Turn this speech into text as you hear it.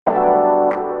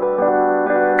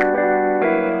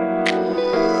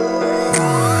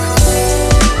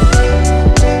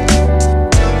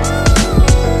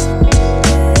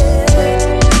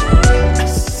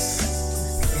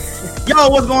Yo,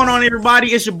 what's going on,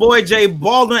 everybody? It's your boy Jay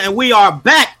Baldwin, and we are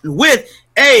back with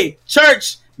a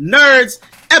Church Nerds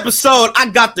episode.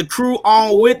 I got the crew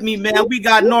on with me, man. We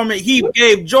got Norman, Heath,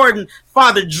 Gabe, Jordan,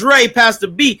 Father Dre, Pastor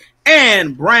B,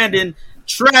 and Brandon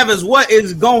Travis. What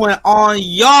is going on,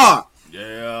 y'all?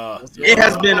 Yeah. It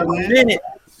has been a minute.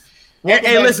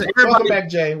 Hey, listen, everybody. Welcome back,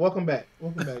 Jay. Welcome back,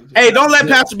 Jay. Hey, don't let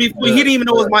Pastor B fool you. He didn't even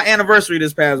know it was my anniversary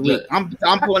this past week. I'm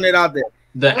putting it out there.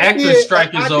 The actor's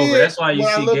strike is over. That's why you see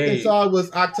I looked Gabe. and saw it was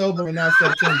October and not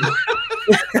September.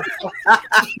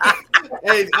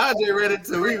 Hey, Andre read it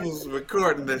too. He was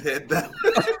recording the head down.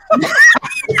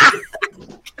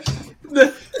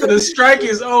 The strike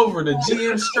is over. The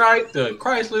GM strike, the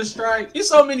Chrysler strike. There's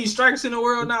so many strikes in the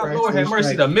world now. Lord have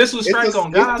mercy. The missile strike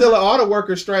on Gaza. It's still an auto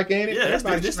worker strike, ain't it? Yeah,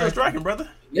 they're still striking, brother.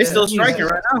 They're still striking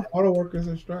right now. Auto workers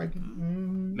are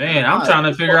striking. Man, I'm trying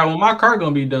to figure out when my car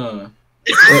gonna be done.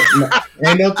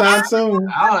 Ain't no time soon.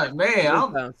 I'm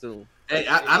soon. Hey,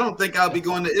 I don't think I'll be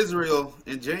going to Israel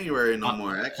in January no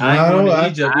more. Actually, I ain't going to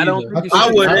Egypt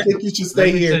either. I think you should stay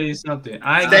Let me here. tell you something.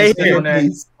 I ain't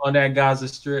gonna stay on that Gaza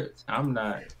Strip. I'm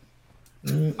not.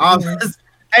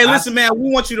 Hey, listen, man.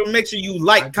 We want you to make sure you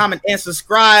like, comment, and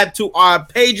subscribe to our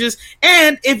pages.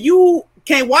 And if you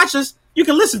can't watch us, you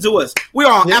can listen to us. We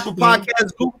are on Apple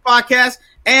Podcasts, Google Podcasts,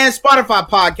 and Spotify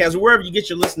Podcasts, wherever you get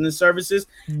your listening services.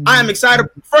 I am excited.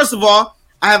 First of all,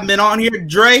 I haven't been on here.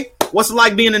 Dre, what's it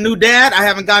like being a new dad? I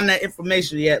haven't gotten that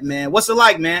information yet, man. What's it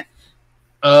like, man?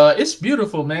 It's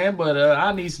beautiful, man, but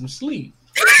I need some sleep.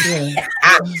 Hey,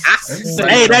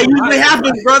 that usually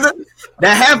happens, brother.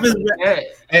 That happens.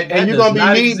 And you're gonna be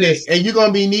needing it. And you're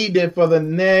gonna be needing it for the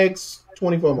next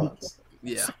 24 months.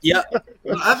 Yeah.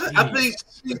 Well, I think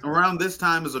around this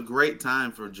time is a great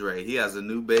time for Dre. He has a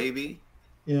new baby.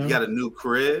 Yeah. You got a new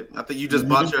crib. I think you just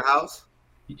bought your house.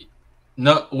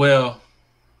 No, well,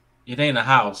 it ain't a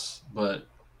house, but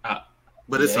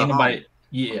It's a home.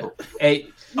 Yeah. Hey,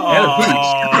 that'll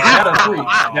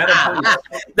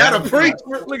preach.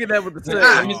 Look at that with the tail.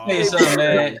 Let me tell you something,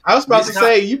 man. I was about to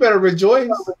say, you better rejoice.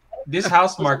 This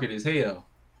house market is hell.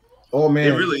 Oh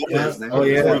man, It really is. Man. Oh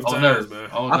yeah. On earth, man.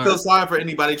 I feel sorry for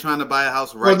anybody trying to buy a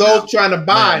house right For those now. trying to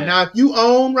buy. Man. Now, if you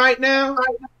own right now,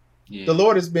 Yeah. the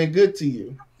Lord has been good to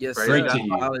you. Yes, Great sir. to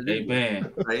you. Amen.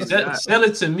 Praise God. Sell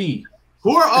it to me.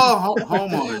 Who are all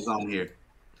homeowners on here?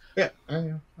 Yeah, I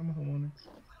am. I'm a homeowner.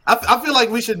 I feel like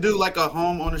we should do like a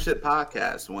home ownership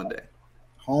podcast one day.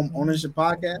 Home ownership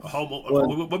podcast.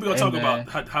 What we gonna talk about?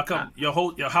 How come your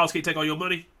house can't take all your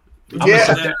money? I'm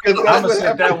gonna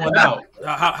set that one out.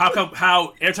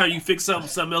 How every time you fix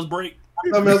something else break?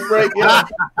 Something else break, yeah.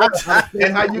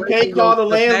 And how you can't call the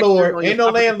landlord. Ain't no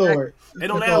landlord.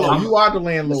 Ain't no landlord. You are the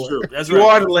landlord. That's You right.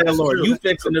 are the landlord. You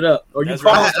fixing it up, or you That's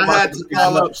call right. I had to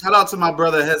call up. Shout out to my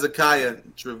brother Hezekiah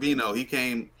Trevino. He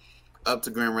came up to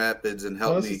Grand Rapids and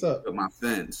helped me with my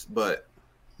fence. But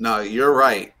no, you're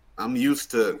right. I'm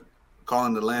used to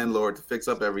calling the landlord to fix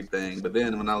up everything. But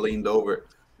then when I leaned over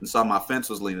and saw my fence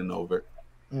was leaning over,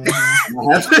 then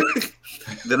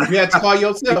You had to call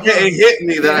yourself. it hit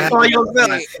me that I had to Call call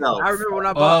yourself. I remember when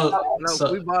I bought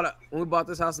when we bought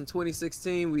this house in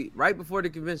 2016. Right before the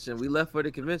convention, we left for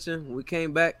the convention. When we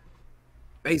came back,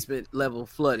 basement level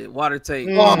flooded, water tank.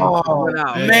 Oh, went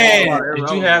out. man. Did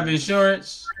you have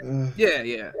insurance?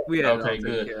 Yeah. We had Okay,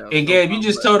 good. And Gabe, you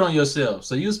just told on yourself.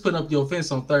 So you was putting up your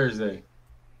fence on Thursday.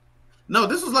 No,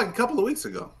 this was like a couple of weeks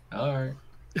ago. All right.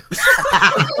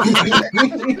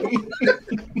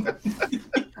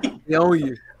 They own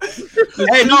you.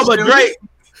 Hey, no, but Drake.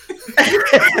 Hey,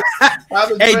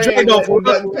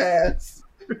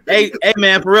 Drake, hey,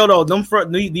 man, for real though,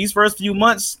 these first few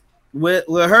months with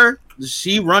her,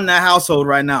 she run that household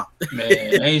right now.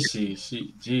 Man, ain't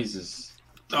she? Jesus.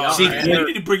 Oh, you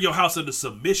need to bring your house into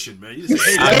submission, man. You just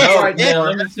say, I hey, know.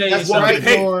 Let me tell you something.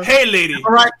 hey, lady.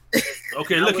 All right.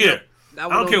 Okay, look here. I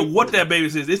don't care what that baby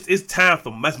says. It's time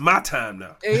for that's my time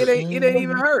now. It ain't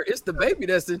even her. It's the baby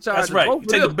that's in charge. That's right. You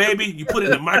take a baby, you put it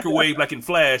in the microwave like in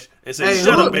Flash, and say,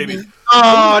 "Shut up, baby."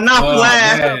 Oh, not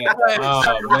Flash.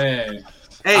 Oh man.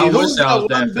 Hey, I who's wish I was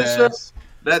the one that bishop fast.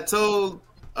 that told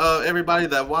everybody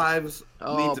that wives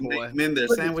need to boy. make men their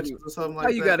sandwiches or something like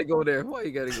Why that? you gotta go there? Why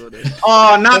you gotta go there?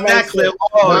 Oh, not that clip.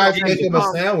 Oh, Wives make him a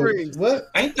sandwich. What?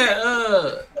 Ain't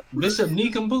that Bishop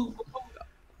Nikambu?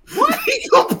 What?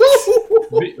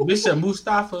 Bishop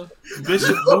Mustafa?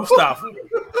 Bishop Mustafa.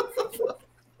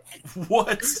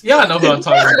 What? Y'all know who I'm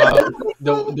talking about.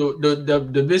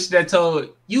 The bitch that told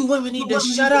you women need to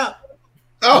shut up.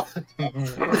 Oh.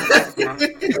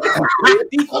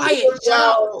 Be quiet,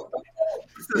 y'all.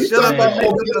 Shut up, Man. I'm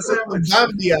making a sandwich.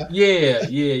 Zambia.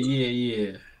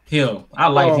 Yeah. Him. I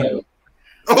like him.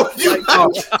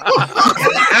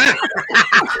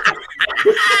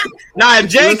 Now, if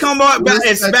Jay come up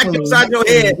and smack you upside your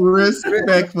head,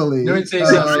 respectfully, let me tell you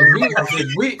something.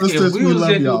 If we was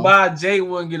in Dubai, Jay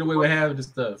wouldn't get away with having the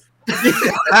stuff.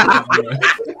 I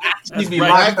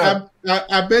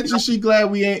bet you she glad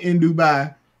we ain't in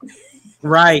Dubai.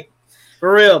 Right,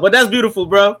 for real. But that's beautiful,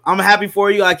 bro. I'm happy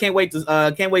for you. I can't wait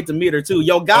to meet her too.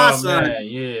 Yo, godson,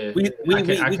 yeah. We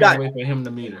can't wait for him to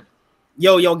meet her.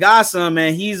 Yo, godson,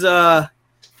 man. He's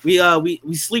we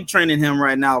sleep training him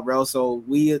right now, bro. So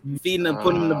we feeding him,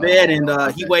 putting him to bed, and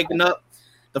he waking up.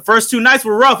 The first 2 nights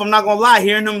were rough. I'm not gonna lie.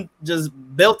 Hearing him just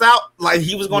built out like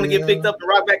he was going to get picked up and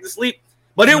right back to sleep.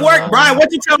 But it worked, Brian.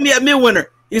 What you tell me at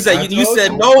midwinter? He said you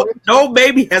said no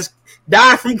baby has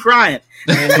died from crying.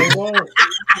 And they won't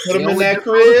put him in that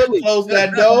crib, close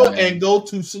that door, and go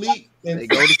to sleep. And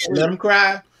let him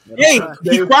cry. Hey,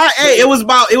 he cried. Hey, it was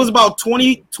about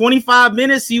 20-25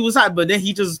 minutes. He was hot, but then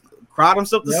he just cried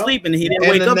himself to sleep, and he didn't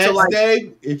wake up till like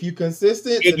day. If you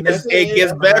consistent, it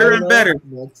gets better and better.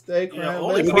 Next day,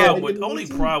 only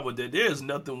problem with that, there's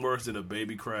nothing worse than a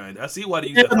baby crying. I see why they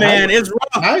use it's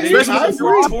rough.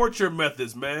 Especially torture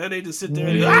methods, man. They just sit there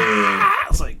and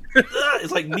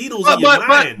it's like needles in your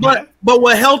mind. But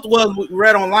what helped was we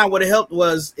read online. What it helped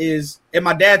was and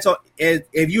my dad told,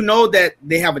 if you know that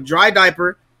they have a dry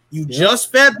diaper, you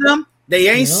just fed them, they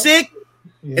ain't sick,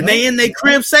 and they in their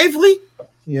crib safely.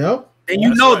 Yep.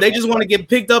 And they just want to get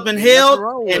picked up and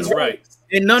held. That's right.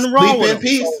 And nothing wrong with them.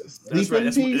 Peace. That's right.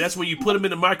 That's when you put them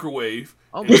in the microwave.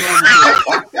 And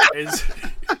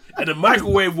the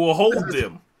microwave will hold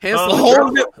them. And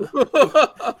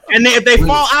if they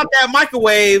fall out that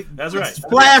microwave, that's right.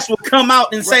 Flash will come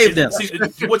out and save them. See,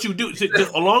 what you do,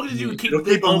 as long as you keep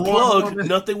it unplugged,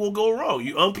 nothing will go wrong.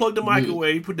 You unplug the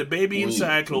microwave, put the baby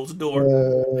inside, close the door,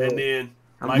 and then.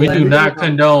 We do not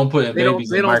condone putting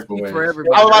babies in microwaves.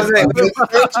 I was about to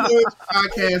say,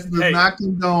 podcast does not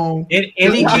condone.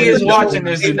 Any kids watching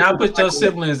this, do not put your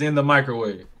siblings in the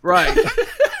microwave. Right.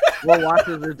 Well,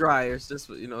 washers or dryers. Just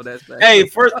that's bad. Hey,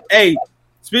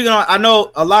 speaking of, I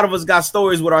know a lot of us got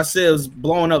stories with ourselves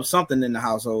blowing up something in the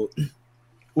household.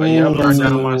 But yeah, I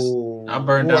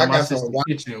burned down my sister's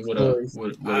kitchen with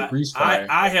a grease fire.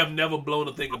 I have never blown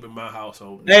a thing up in my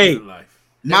household in life.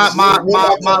 My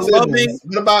loving.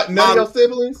 What about none of your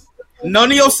siblings?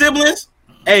 None of your siblings?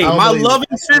 Hey, my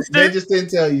loving sister. They just didn't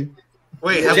tell you.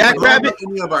 Wait, have Jack Rabbit?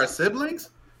 Any of our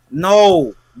siblings?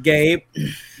 No, Gabe.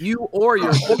 You or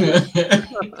your siblings.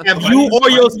 Have you or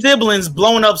your siblings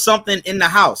blown up something in the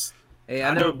house? Hey,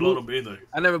 I never blew up either.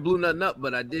 I never blew nothing up,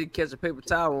 but I did catch a paper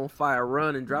towel on fire,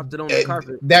 run, and dropped it on the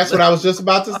carpet. That's what I was just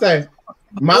about to say.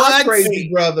 My crazy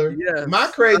brother.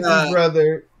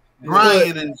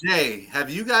 Brian and Jay,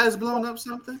 have you guys blown up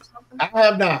something? I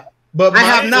have not. But I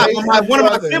have not. But one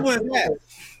of my siblings has.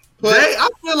 Jay, I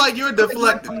feel like you're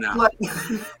deflecting now.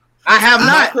 I have not.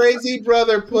 My crazy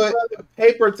brother put a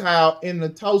paper towel in the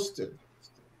toaster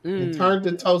and turned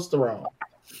the toaster on.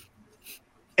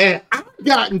 And I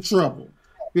got in trouble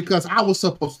because I was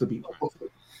supposed to be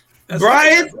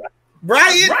Brian,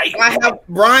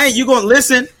 Brian, you gonna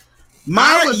listen?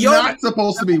 I was not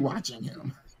supposed to be watching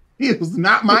him. He was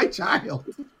not my child.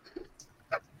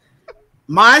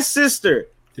 My sister.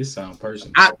 This sounds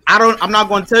personal. I'm not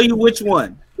going to tell you which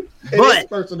one. It is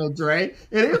personal, Dre.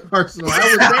 It is personal. I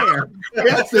was there.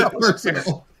 Yes, it's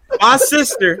personal. My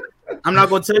sister. I'm not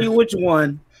going to tell you which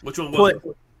one. Which one was it?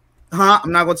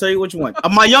 I'm not going to tell you which one.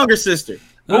 My younger sister.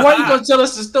 Well, why are you going to tell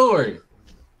us the story?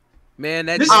 Man,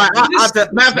 that's I'll tell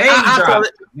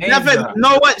it.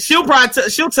 No, what? She'll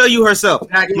tell you herself.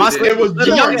 It was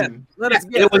Jordan.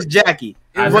 It was Jackie.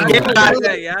 It was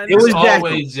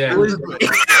Jackie.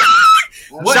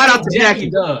 Shout out to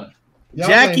Jackie.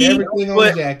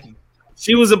 Jackie.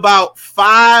 She was about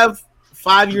 5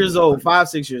 years old,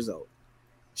 5-6 years old.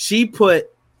 She put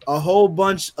a whole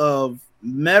bunch of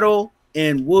metal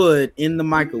and wood in the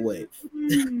microwave.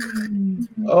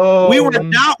 We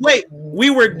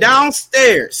were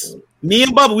downstairs. Me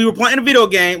and Bubba, we were playing a video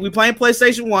game. We playing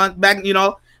PlayStation 1 back,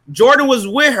 Jordan was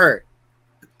with her,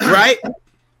 right?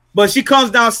 But she comes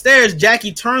downstairs,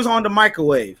 Jackie turns on the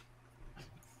microwave.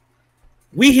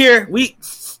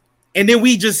 And then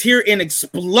we just hear an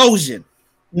explosion.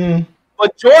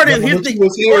 But Jordan, what he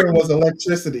was hearing was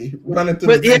electricity running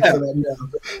through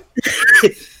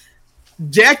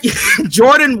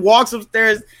Jordan walks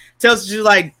upstairs, tells you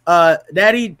like,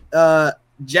 Daddy,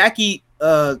 Jackie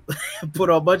put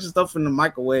a bunch of stuff in the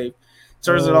microwave,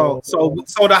 turns it on. So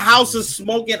the house is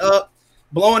smoking up,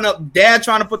 blowing up. Dad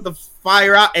trying to put the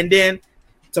fire out, and then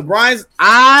to Brian's,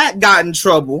 I got in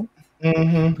trouble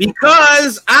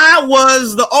Because I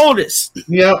was the oldest.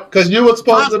 Yeah, because you were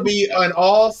supposed to be on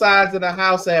all sides of the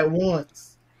house at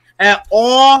once. At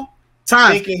all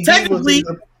times. Technically,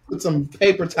 put some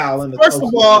paper towel in the First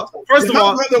of all,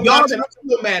 y'all,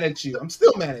 I'm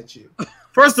still mad at you.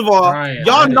 First of all,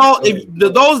 y'all know, if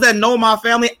those that know my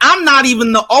family, I'm not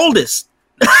even the oldest.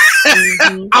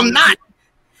 I'm not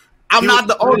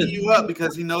the oldest. You up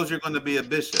because he knows you're going to be a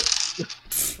bishop.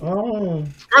 Oh.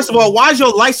 First of all, why is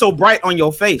your light so bright on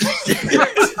your face?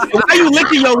 Why are you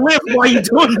licking your lip while you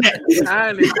doing that?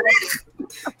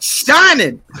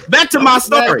 Shining. Back to my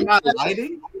story.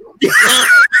 Lighting?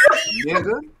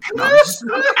 Nigga. No,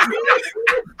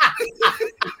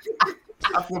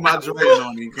 I put my Jordan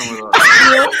on you coming up.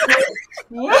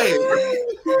 Wait,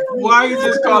 why you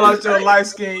just call out your light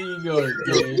skin ego?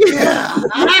 Yeah.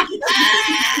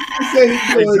 He said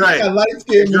he's got light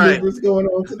skin maneuvers going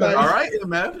on tonight. All right,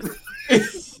 man.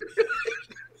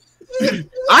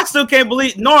 I still can't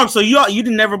believe Norm. So you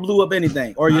didn't never blew up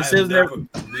anything, or your siblings never.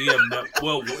 We have never.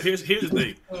 Well, here's the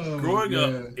thing. Growing up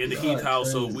in the Heath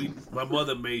household, my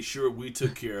mother made sure we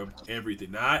took care of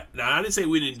everything. Now I didn't say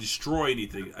we didn't destroy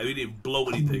anything. We didn't blow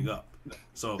anything up.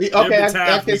 So okay,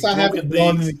 I guess I haven't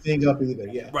blown anything up either.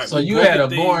 Yeah. Right. So you had a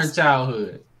boring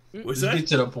childhood. What's that? Get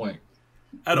to the point.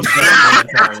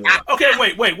 Okay,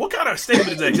 wait. What kind of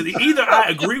statement is that? Because either I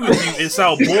agree with you and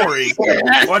sound boring, or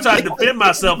I try to defend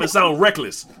myself and sound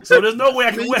reckless. So there's no way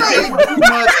I can win.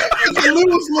 It's a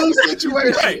lose-lose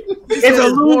situation. Right. It's a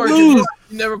lose-lose.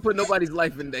 You never put nobody's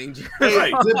life in danger.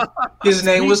 Right. His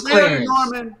name was Clarence.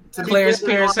 Clarence's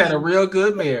parents had a real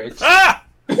good marriage. Ah!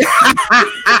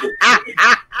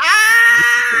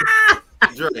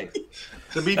 Dre.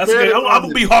 To be That's fair, okay. I'm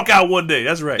gonna be Hawkeye one day.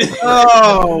 That's right.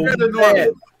 Oh,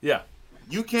 man. Yeah.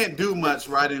 You can't do much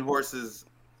riding horses.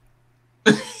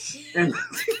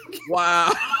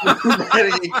 Wow.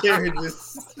 Riding in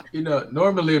carriages. You know,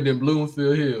 Norman lived in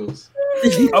Bloomfield Hills.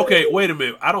 Okay, wait a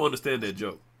minute. I don't understand that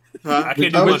joke. Huh? I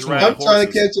can't do much riding horses. I'm trying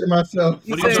to catch it myself.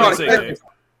 What are you trying to say, Dave?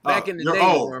 Back in the you're day,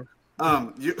 old.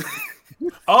 You.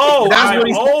 Oh, That's what I'm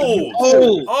he's old.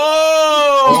 old.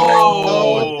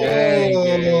 Oh. Dang.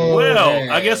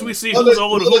 Well, I guess we see who's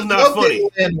old and who's not funny.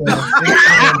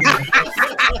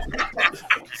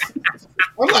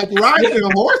 I'm like,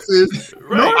 riding horses?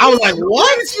 Right. No, I was like,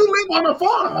 what? You live on a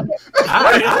farm? What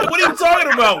are you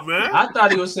talking about, man? I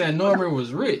thought he was saying Norman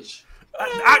was rich.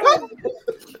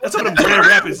 That's one of them Grand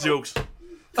Rapids jokes.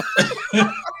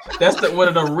 That's one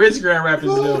of the rich Grand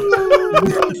Rapids jokes.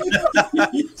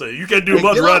 So you can't do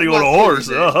much riding on a horse.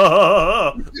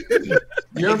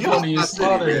 Your pony is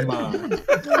smaller than mine.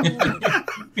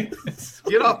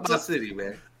 Get off my city,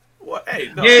 man. What?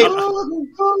 Hey, no. Gabe.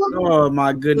 Oh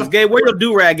my goodness, Gabe, where your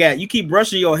do rag at? You keep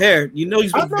brushing your hair. You know you're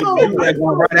supposed to get do rag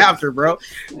on right after, bro.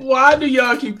 Why do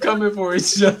y'all keep coming for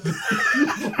each other?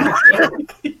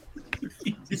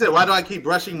 You said, why do I keep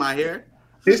brushing my hair?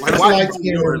 It's just like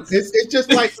human. It's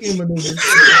just like human.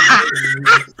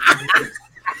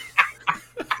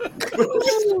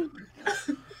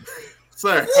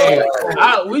 Sir. Hey,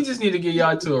 we just need to get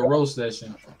y'all to a roast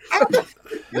session.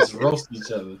 Just roast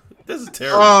each other. This is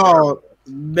terrible. Oh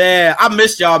man, I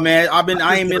missed y'all, man. I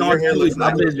ain't been on 2 weeks.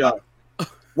 I missed y'all.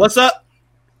 What's up?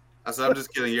 I said, I'm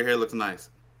just kidding. Your hair looks nice.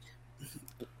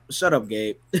 Shut up,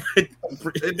 Gabe.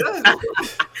 It does.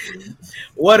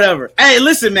 Whatever. Hey,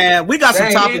 listen, man. We got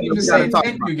some topics we gotta talk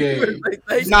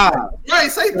about. Nah, Right,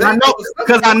 say I know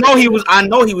because I know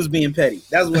he was being petty.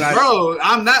 That's what Bro,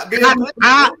 I'm not being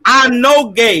I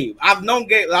know Gabe. I've known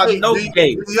Gabe.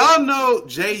 Gabe. Do y'all know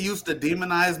Jay used to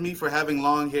demonize me for having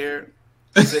long hair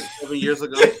 6-7 years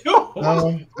ago? Wait,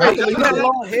 you had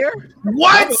long hair?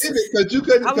 What? Because you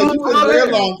couldn't wear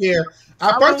long hair.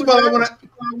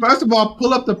 First of all,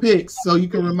 pull up the pics so you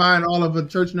can remind all of the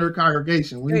church nerd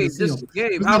congregation. We need to see them.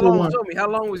 Gabe, how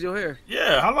long was your hair?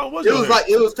 Yeah, how long was it?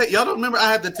 Y'all don't remember?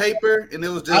 I had the taper, and it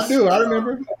was just. I do. I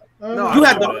remember. No, you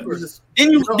had the.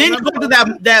 Didn't you go to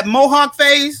that Mohawk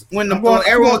phase when I'm going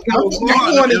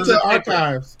into the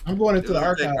archives. I'm going into the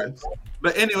archives.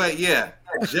 But anyway, yeah,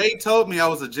 Jay told me I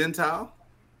was a Gentile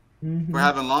for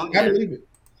having long hair.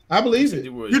 I believe it.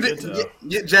 You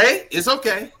did, Jay, it's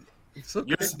okay.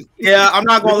 Yeah, I'm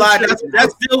not gonna lie.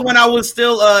 That's still when I was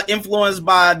still influenced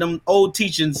by them old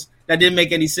teachings that didn't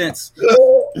make any sense.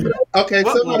 Okay,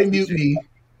 somebody mute me.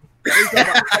 You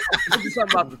talking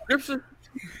about the scripture?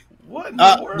 What?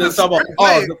 That's what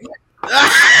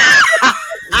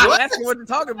you're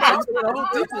talking about. You said the whole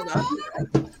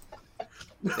teaching.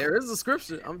 There is a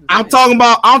scripture. I'm talking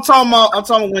about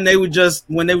when they were just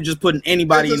putting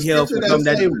anybody in hell for something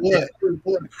that.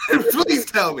 Please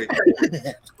tell me.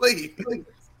 Please.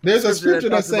 There's a scripture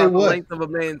that say what? The length of a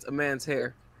man's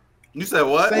hair. You said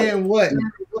what? Saying what?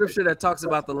 Scripture that talks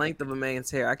about the length of a man's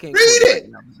hair. I can't read it.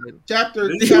 Chapter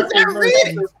verse.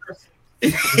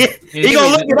 He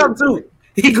gonna look it up too.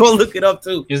 He gonna look it up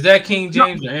too. Is that King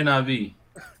James or NIV?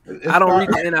 I don't read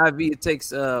the NIV. It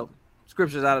takes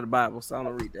scriptures out of the Bible, so I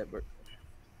don't read that. But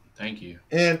thank you.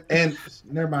 And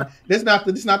never mind. This is not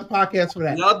the podcast for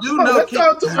that. Y'all do know. Let's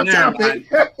go to our topic.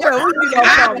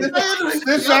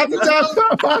 This is not the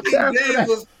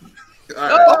podcast.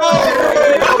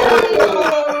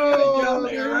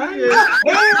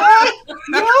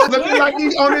 Looking like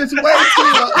he's on his way to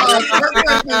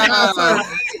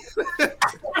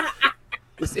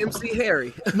it's MC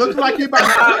Harry. Looks like he about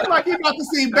to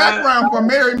see background for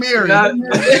Mary.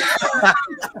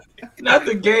 Not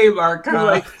the game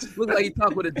archive. Look like he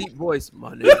talk with a deep voice. My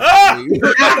name.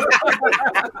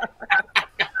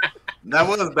 That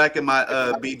was back in my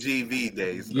BGV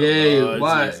days. Yeah,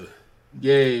 why?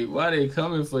 Yay, why they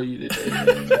coming for you today?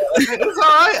 It's all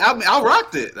right. I mean, I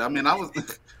rocked it. I mean, I was.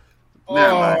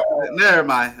 Never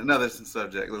mind. Another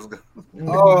subject. Let's go.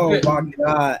 Oh my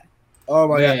god. Oh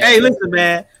my god. Hey, listen,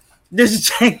 man. This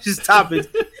changes topics.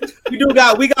 we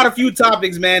got a few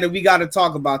topics, man, that we got to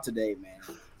talk about today, man.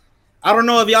 I don't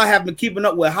know if y'all have been keeping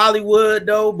up with Hollywood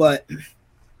though, but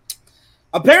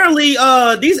apparently,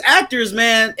 these actors,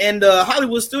 man, and the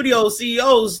Hollywood studio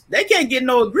CEOs, they can't get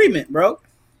no agreement, bro.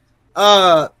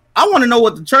 I want to know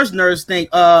what the church nerds think.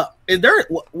 Are they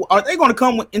going to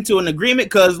come into an agreement?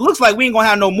 Because it looks like we ain't going to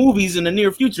have no movies in the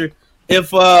near future if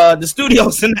the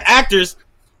studios and the actors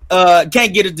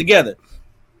can't get it together.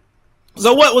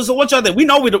 So what y'all think? We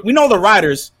know the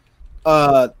writers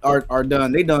are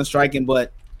done. They done striking,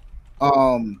 but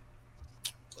what's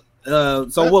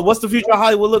the future of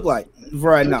Hollywood look like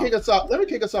right now? Let me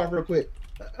kick us off real quick.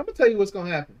 I'm gonna tell you what's gonna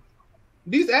happen.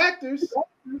 These actors,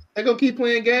 they're gonna keep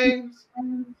playing games,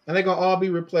 and they're gonna all be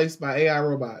replaced by AI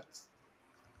robots.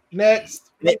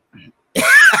 Next,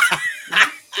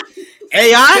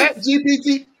 AI,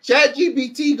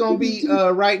 ChatGPT gonna be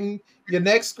writing your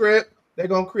next script. They're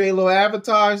gonna create little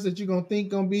avatars that you're gonna think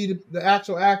gonna be the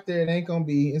actual actor. It ain't gonna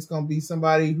be. It's gonna be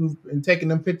somebody who's been taking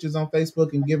them pictures on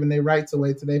Facebook and giving their rights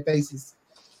away to their faces.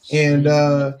 And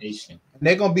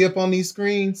they're gonna be up on these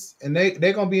screens, and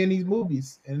they're gonna be in these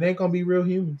movies, and they're gonna be real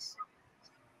humans.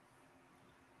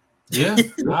 Yeah,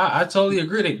 I totally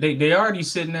agree. They already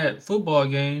sitting at football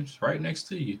games right next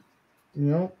to you. You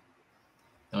know,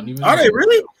 don't even. Are they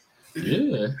really?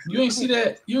 Yeah, you ain't see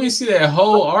that. You ain't see that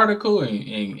whole article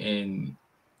and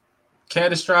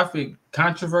catastrophic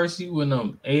controversy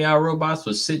when AI robots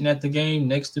was sitting at the game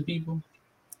next to people.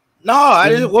 No, I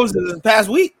didn't. What was it? This past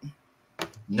week?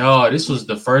 No, this was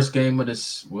the first game of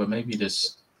this. Well, maybe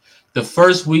the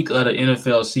first week of the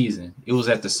NFL season. It was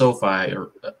at the SoFi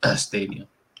Stadium.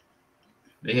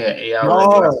 They had AI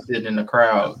robots sitting in the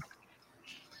crowd.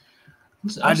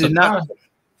 I did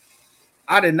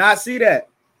not see that.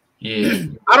 Yeah,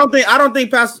 I don't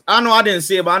think Pastor. I know I didn't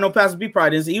see it, but I know Pastor B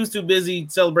probably didn't see. He was too busy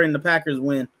celebrating the Packers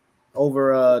win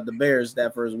over the Bears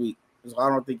that first week, so I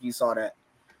don't think he saw that.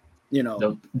 You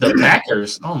know, the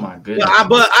Packers. Oh my goodness!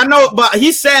 But I know, but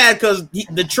he's sad because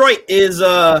Detroit is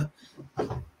the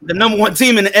number one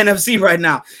team in the NFC right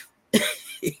now.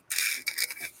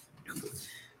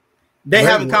 They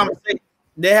having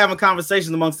conversations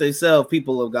amongst themselves,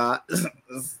 people of God.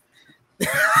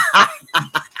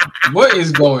 What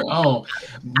is going on?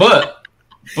 But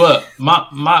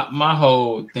my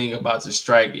whole thing about the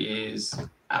strike is,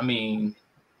 I mean,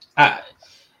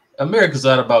 America's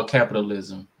all about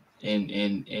capitalism,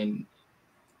 and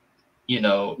you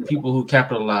know, people who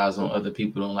capitalize on other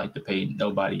people don't like to pay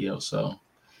nobody else. So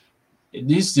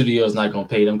these studios not gonna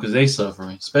pay them because they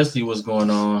suffering, especially what's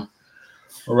going on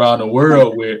around the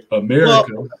world with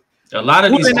America. Well, a lot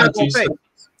of these countries,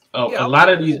 a lot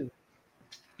of these.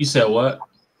 You said what?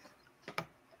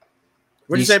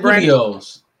 What did you say, Brandon?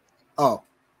 Studios. Oh,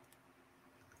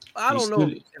 I don't know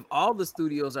if all the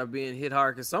studios are being hit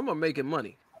hard because some are making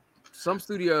money. Some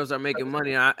studios are making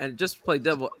money, and just to play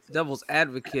devil's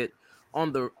advocate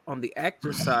on the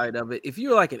actor side of it. If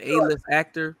you're like an A-list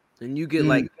actor and you get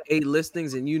like A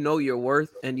listings and you know your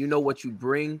worth and you know what you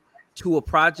bring to a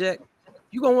project,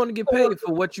 you're gonna want to get paid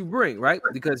for what you bring, right?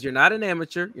 Because you're not an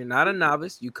amateur, you're not a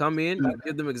novice. You come in, you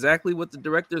give them exactly what the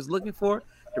director is looking for.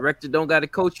 Director don't got to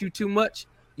coach you too much.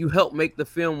 You help make the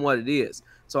film what it is.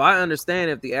 So I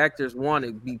understand if the actors want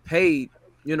to be paid,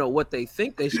 you know, what they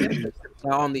think they should.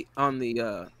 Now on the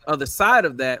other side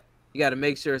of that, you got to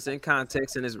make sure it's in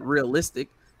context and it's realistic.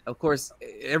 Of course,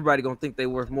 everybody gonna think they're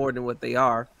worth more than what they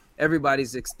are.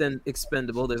 Everybody's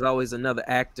expendable. There's always another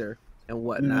actor and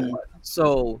whatnot.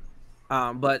 So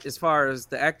But as far as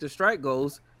the actor strike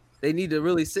goes, they need to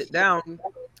really sit down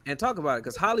and talk about it,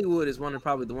 because Hollywood is one of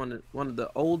the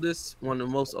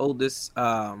most oldest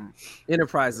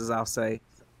enterprises, I'll say.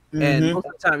 Mm-hmm. And most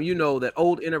of the time, that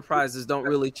old enterprises don't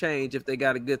really change if they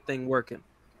got a good thing working.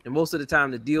 And most of the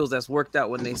time, the deals that's worked out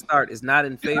when they start is not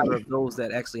in favor of those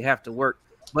that actually have to work,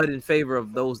 but in favor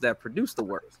of those that produce the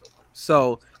work.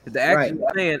 So if the actor is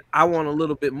saying, I want a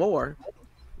little bit more,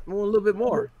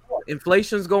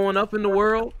 Inflation's going up in the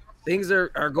world. Things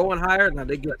are going higher. Now,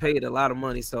 they get paid a lot of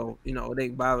money, so, it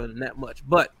ain't bothering that much.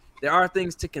 But there are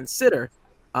things to consider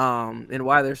and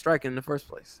why they're striking in the first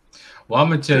place. Well, I'm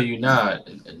going to tell you now,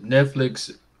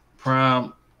 Netflix,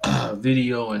 Prime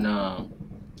Video, and a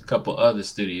couple other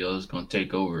studios going to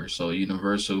take over. So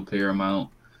Universal, Paramount,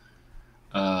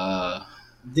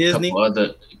 Disney,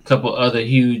 couple other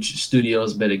huge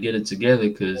studios better get it together,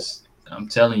 because I'm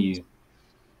telling you,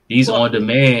 these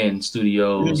on-demand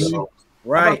studios,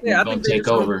 right? Yeah, going to take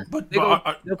over. But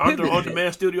aren't the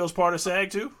on-demand studios part of SAG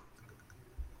too?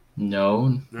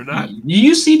 No, they're not.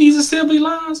 You see these assembly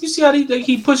lines? You see how they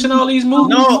keep pushing all these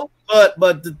movies? No,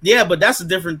 but that's a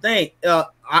different thing.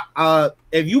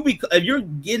 If you're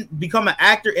become an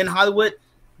actor in Hollywood,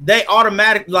 they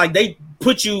automatically they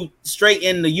put you straight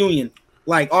in the union,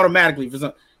 automatically for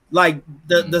some.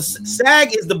 The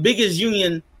SAG is the biggest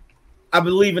union, I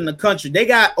believe, in the country. They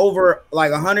got over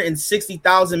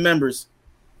 160,000 members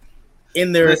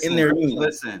in their union.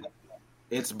 Listen,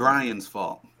 it's Brian's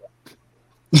fault.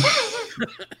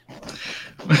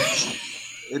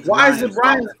 Why is it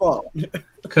Brian's fault?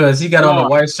 Because he got on a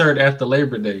white shirt after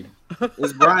Labor Day.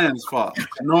 It's Brian's fault.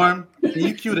 Norm, can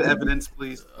you cue the evidence,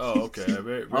 please? Oh, okay.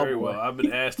 Very well. I've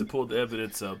been asked to pull the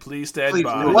evidence up. Please stand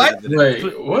by. What?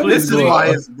 Wait, what? This is why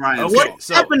it's Brian's fault. What's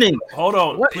happening? Hold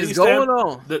on. What please is going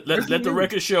on? Let the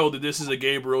record show that this is a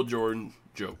Gabriel Jordan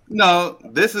joke. No,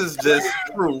 this is just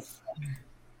proof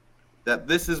that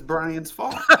this is Brian's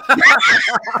fault.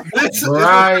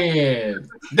 Brian.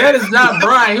 That is not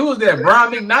Brian. Who was that?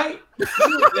 Brian McKnight?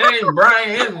 That ain't Brian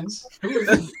Evans.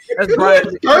 That's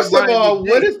Brian. First of all,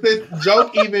 what does this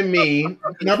joke even mean?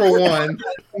 Number one.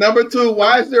 Number two,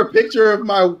 why is there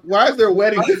a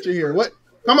wedding picture here? What?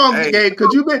 Come on, Gabe, because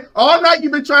you've been all night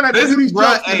you've been trying to do these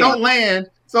jokes that don't land.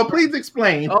 So please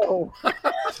explain. Oh. All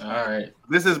right.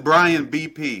 This is Brian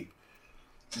BP.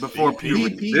 Before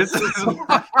puberty. This is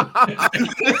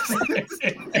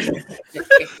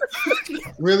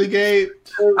really, Gabe?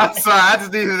 I'm sorry, I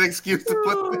just needed an excuse to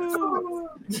put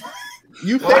this.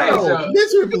 You failed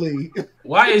miserably.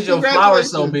 Why is your flower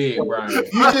so big, Brian?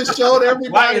 You just showed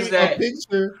everybody a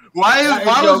picture. Why is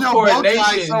your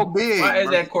coordination so big? Why is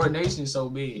that coordination so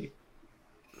big?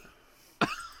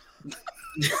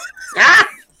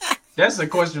 That's a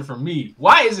question for me.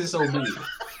 Why is it so big?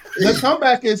 The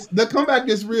comeback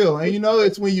is real, and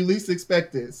it's when you least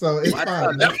expect it. So it's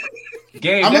fine.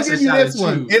 Gabe, I'm gonna give you this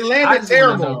one. It landed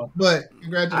terrible, but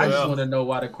congratulations. I just want to know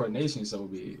why the coordination is so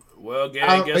big. Well,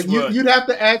 Gabe, guess what? You'd have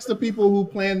to ask the people who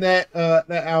planned that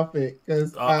outfit,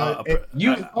 because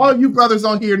all you brothers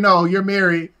on here know you're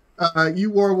married.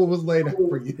 You wore what was laid out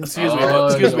for you. Excuse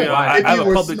me. I have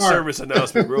a public service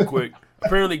announcement real quick.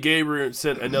 Apparently, Gabriel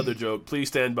sent another joke. Please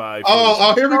stand by.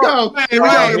 Oh, here we go. Here we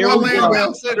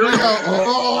go.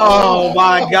 Oh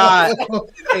my God.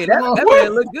 Hey, that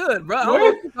man look good,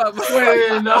 bro.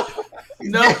 Wait, no.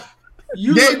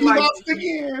 You look like lost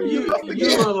again. You look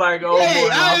like boy.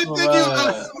 I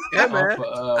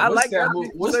like that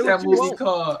movie. What's that movie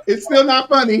called? It's still not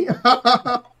funny.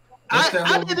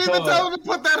 I didn't even tell him to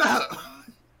put that up.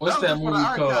 What's that movie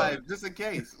called? Just in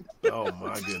case. Oh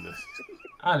my goodness.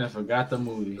 I done forgot the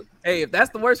movie. Hey, if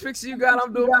that's the worst picture you got,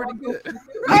 I'm doing pretty good.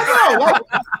 I know.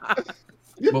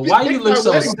 But why you look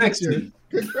so sexy,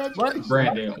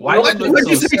 Brandon? Why you look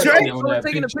so sexy on that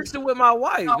taking picture? a picture with my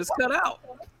wife. It's cut out.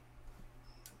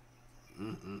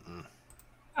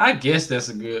 I guess that's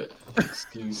a good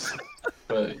excuse,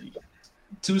 but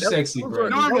too sexy, bro.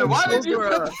 Norman, why did you?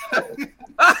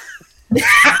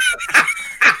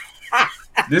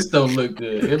 This don't look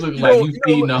good. It look like you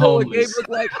feeding the homeless.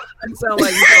 It sound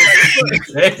like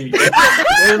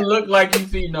it look like you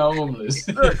feeding the homeless.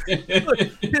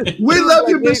 We love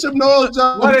you, Bishop Noel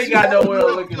Jones. What ain't got nowhere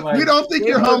looking like? We don't think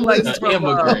you're homeless. It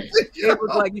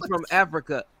look like you from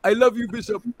Africa. I love you,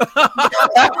 Bishop. You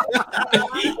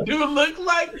look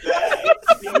like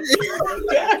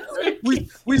that.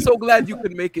 We so glad you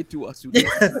could make it to us.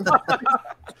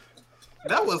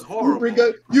 That was horrible.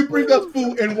 You bring us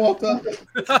food and walk up.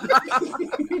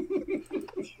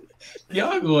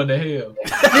 Y'all going to hell.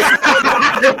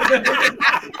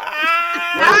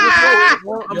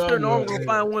 Well, I'm sure no one will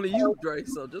find one of you, Dre.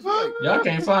 So just wait. Y'all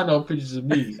can't find no pictures of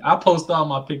me. I post all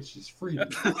my pictures freely.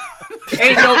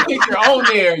 Ain't no picture on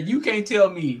there. You can't tell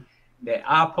me that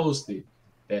I posted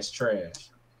that's trash.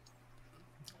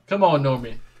 Come on,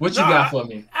 Norman. What you got for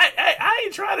me? I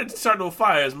ain't trying to start no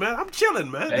fires, man. I'm chilling,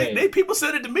 man. Hey. They people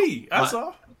sent it to me. That's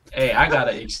all. Hey, I got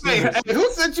to extend. Hey,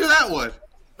 who sent you that one?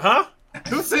 Huh?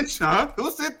 Who sent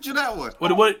you that one?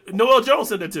 What? Noel Jones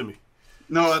sent that to me.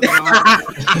 No.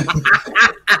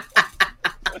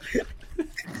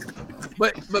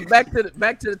 But back to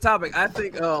the topic. I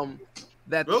think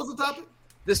that what was the topic?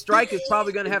 the strike is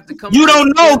probably going to have to come. You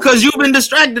don't know because you've been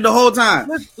distracted the whole time.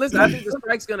 Listen, I think the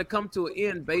strike's going to come to an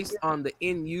end based on the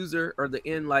end user or the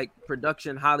end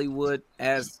production Hollywood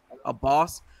as a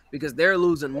boss, because they're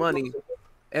losing money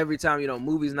every time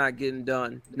movies not getting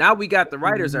done. Now we got the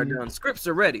writers are done, scripts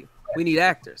are ready. We need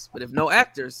actors, but if no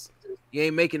actors, you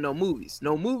ain't making no movies.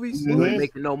 No movies, you ain't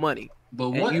making no money.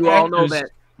 But and you all know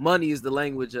that money is the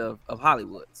language of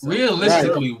Hollywood. So.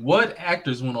 Realistically, what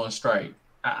actors went on strike?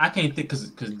 I can't think because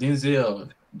Denzel,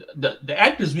 the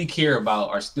actors we care about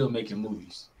are still making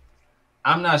movies.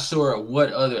 I'm not sure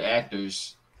what other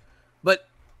actors. But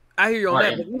I hear you on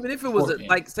that. But even if it was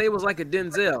say it was like a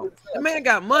Denzel, the man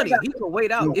got money. He could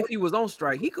wait out if he was on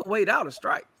strike. He could wait out a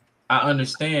strike. I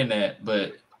understand that,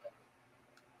 but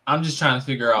I'm just trying to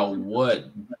figure out what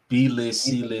B-list,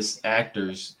 C-list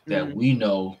actors that we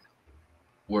know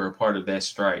were a part of that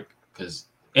strike, because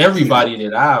everybody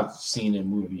that I've seen in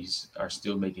movies are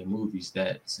still making movies.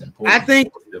 That's important. I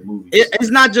think the movies. It's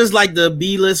not just like the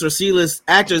B-list or C-list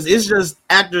actors. It's just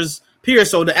actors, period.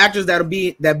 So the actors that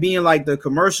be in like the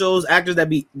commercials, actors that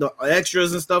be the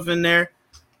extras and stuff in there,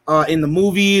 in the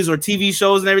movies or TV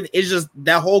shows and everything. It's just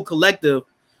that whole collective,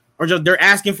 or just they're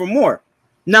asking for more.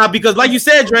 Now, because like you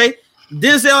said, Dre,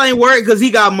 Denzel ain't worried because he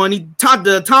got money.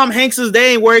 The Tom Hankses,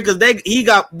 they ain't worried because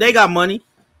they got money.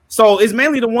 So it's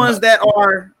mainly the ones that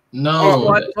are no.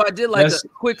 So I did like a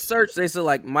quick search. They said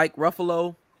like Mike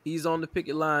Ruffalo, he's on the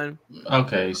picket line.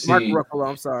 Okay, see, Mark Ruffalo.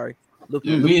 I'm sorry.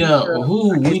 We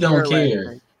don't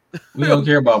care. We don't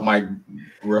care about Mike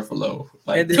Ruffalo.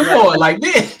 Like, come on, like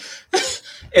this.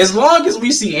 As long as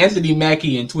we see Anthony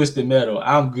Mackie in Twisted Metal,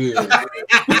 I'm good.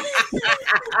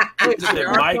 There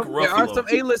are some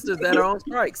A-listers that are on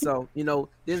strike, so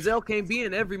Denzel can't be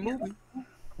in every movie.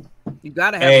 You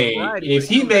gotta have variety. If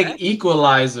he make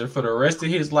Equalizer for the rest of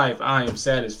his life, I am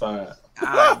satisfied.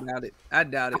 I doubt it. I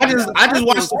just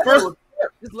watched the first.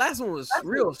 This last one was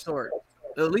real short.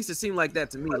 At least it seemed like that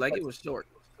to me. Like it was short.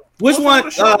 Which one?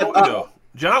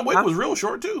 John Wick was real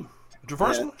short too. The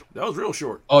first one that was real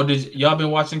short. Oh, did y'all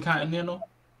been watching Continental?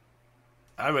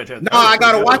 I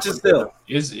gotta watch it still.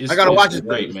 I gotta watch it.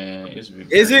 Great, man. It's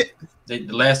great. Is it? The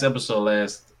last episode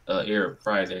aired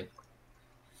Friday.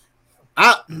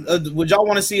 Would y'all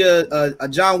want to see a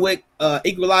John Wick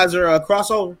Equalizer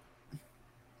crossover?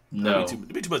 No,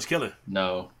 it'd be too much killing.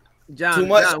 No, John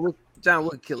Wick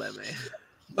kill that man.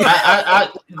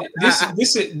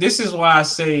 This is why I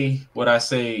say what I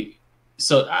say.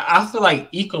 So I feel like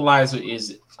Equalizer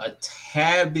is a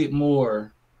tad bit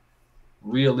more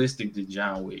realistic than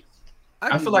John Wick.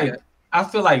 I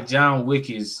feel like John Wick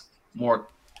is more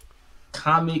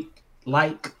comic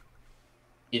like.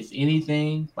 If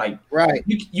anything, like right,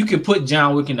 you can put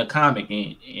John Wick in a comic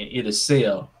and it'll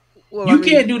sell. Well,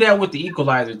 can't do that with the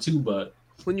Equalizer too, but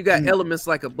when you got elements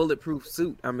like a bulletproof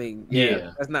suit, I mean,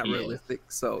 that's not realistic.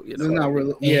 So it's not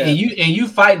really. Yeah, and you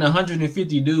fighting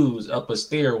 150 dudes up a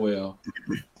stairwell,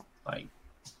 like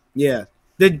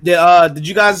Did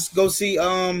you guys go see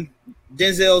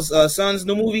Denzel's son's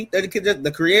new movie?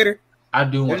 The creator. I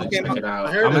do want to check it out.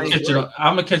 I'm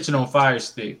gonna catch it on Fire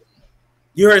Stick.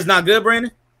 You heard it's not good,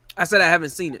 Brandon? I said I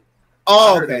haven't seen it.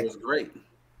 Oh, okay. It was great.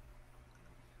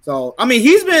 So I mean,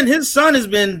 his son has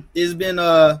been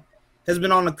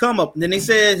on the come up. And then they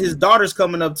said his daughter's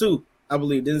coming up too. I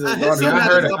believe. I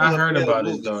heard about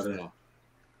his daughter.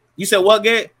 You said what,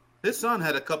 Gabe? His son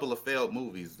had a couple of failed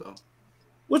movies though.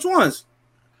 Which ones?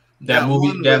 That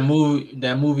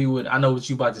movie with, I know what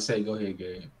you about to say. Go ahead,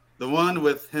 Gabe. The one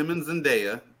with him and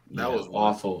Zendaya. That was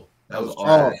awful. That was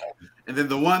awful. And then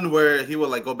the one where he would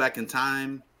like go back in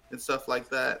time and stuff like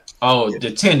that. Oh,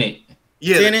 The Tenant.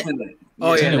 Yeah, Tenant.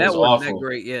 Oh yeah, that was wasn't that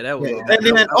great. Yeah, that was. Yeah. And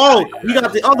then you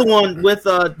got the other one with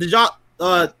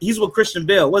he's with Christian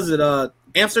Bale. Was it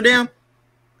Amsterdam?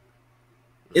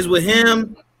 Is with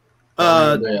him,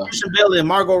 Christian Bale and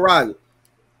Margot Robbie.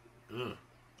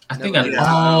 I think I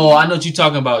know what you're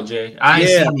talking about, Jay. I ain't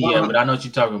seen it yet, but I know what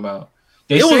you're talking about.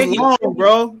 It was long,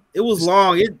 bro. It was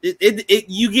long. It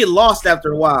you get lost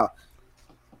after a while.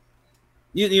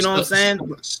 You know what I'm saying?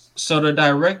 So the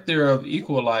director of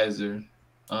Equalizer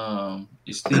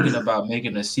is thinking about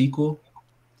making a sequel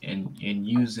and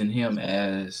using him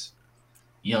as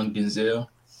young Denzel.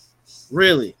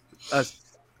 Really?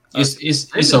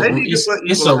 It's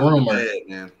a rumor.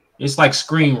 It's like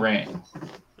Screen Rant.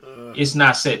 It's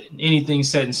not anything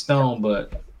set in stone,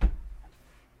 but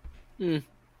I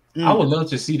would love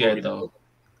to see that though.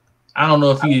 I don't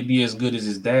know if he'd be as good as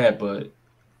his dad, but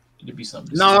it'd be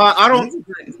something. No, I don't.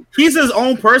 He's his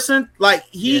own person. Like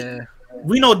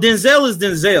we know Denzel is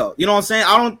Denzel. You know what I'm saying?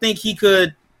 I don't think he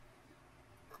could.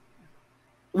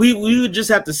 We would just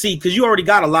have to see, because you already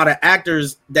got a lot of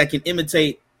actors that can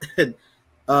imitate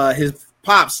his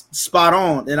pops spot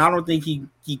on, and I don't think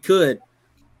he could.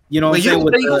 You know what I'm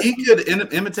saying? He could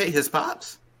imitate his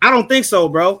pops? I don't think so,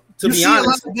 bro. To be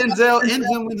honest, Denzel in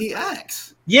him when he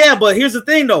acts. Yeah, but here's the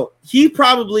thing, though. He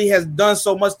probably has done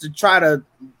so much to try to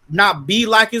not be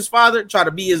like his father, try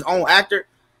to be his own actor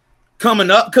coming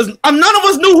up, because none of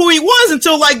us knew who he was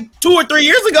until like 2 or 3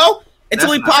 years ago,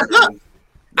 until he popped up.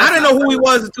 I didn't know who he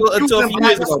was until a few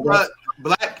years ago, bro.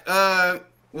 Black,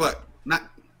 what? Not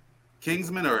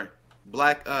Kingsman or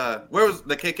Black, where was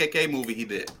the KKK movie he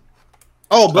did?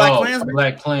 Oh, Black Klansman?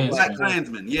 Black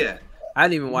Klansman, yeah. I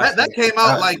didn't even watch that. Came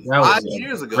out like 5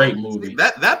 years ago. Great movie.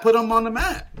 That put him on the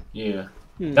map. Yeah.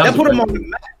 That put him on the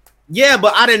map. Yeah,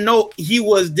 but I didn't know he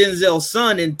was Denzel's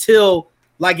son until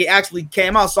like it actually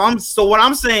came out. So what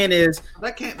I'm saying is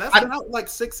that's been out like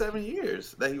 6-7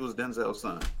 years that he was Denzel's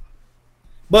son.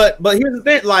 But here's the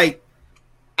thing, like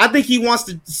I think he wants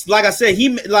to, like I said,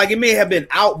 it may have been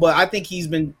out, but I think he's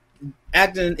been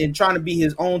acting and trying to be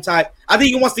his own type. I think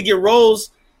he wants to get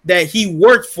roles that he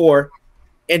worked for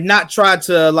and not try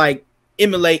to like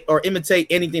emulate or imitate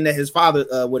anything that his father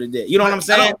would have did. You know what I'm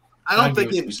saying? I don't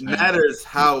think it matters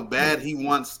how bad he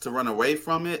wants to run away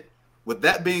from it. With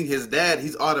that being his dad,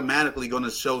 he's automatically going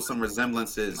to show some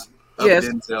resemblances of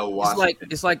Denzel Washington.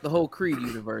 It's like the whole Creed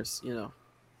universe, you know.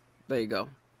 There you go.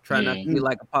 Try not to be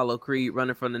like Apollo Creed,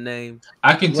 running from the name.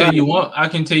 I can tell you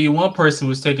one person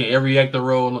was taking every actor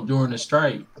role during the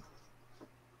strike.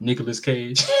 Nicolas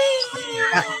Cage.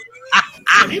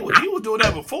 He was doing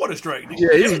that before the strike.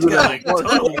 Yeah, he was doing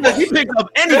that. He picked up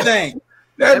anything.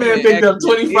 That man picked up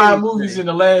 25 movies in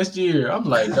the last year. I'm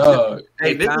like, dog.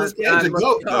 Hey, Nicolas Cage a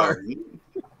goat, dog.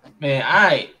 Man,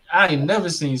 I ain't never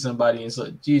seen somebody in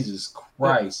such Jesus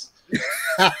Christ.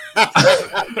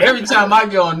 Every time I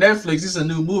go on Netflix, it's a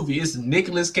new movie. It's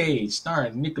Nicolas Cage,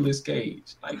 starring Nicolas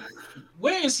Cage. Like,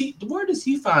 where does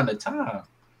he find the time?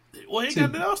 Well, he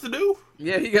got nothing else to do.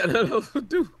 Yeah, he got nothing else to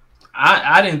do.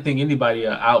 I didn't think anybody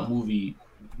out movie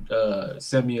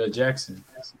Samuel Jackson.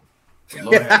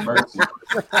 Lord have mercy.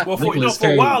 Well, for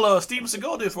a while, Steven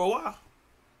Seagal did for a while.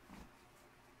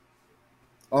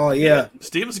 Oh yeah,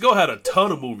 Steven Seagal had a ton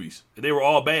of movies, and they were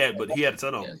all bad, but he had a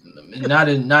ton of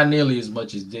them. Not nearly as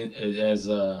much as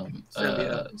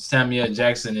Samuel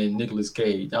Jackson and Nicolas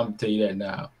Cage. I'm gonna tell you that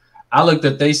now. I looked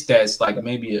at their stats like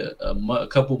maybe a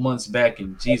couple months back,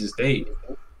 and Jesus, I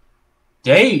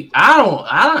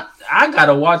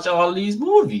gotta watch all these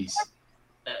movies.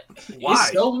 Why?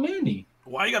 It's so many.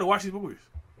 Why you gotta watch these movies?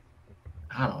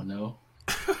 I don't know.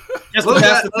 What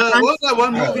was that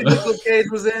one movie Nicolas Cage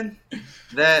was in?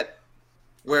 That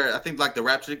where I think like the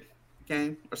Rapture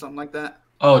came or something like that.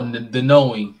 Oh, the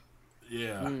Knowing.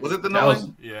 Yeah. Was it the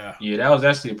Knowing? Yeah, that was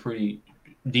actually a pretty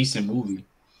decent movie.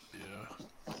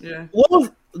 Yeah.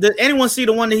 Did anyone see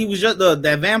the one that he was just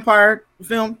that vampire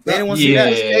film? Did anyone see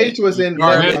that? Cage was in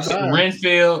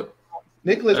Renfield.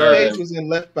 Nicolas Cage was in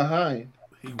Left Behind.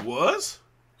 He was?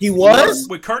 He was?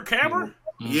 With Kirk Cameron?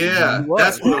 Yeah,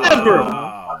 that's what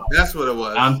it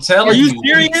was. I'm telling you. Are you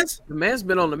serious? The man's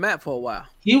been on the map for a while.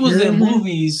 He was in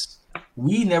movies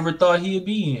we never thought he'd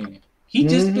be in. He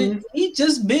just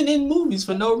been in movies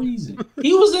for no reason.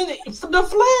 He was in it for The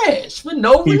Flash for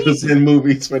no reason. He was in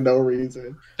movies for no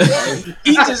reason.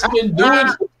 He just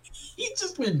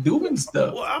been doing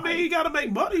stuff. Well, I mean, he got to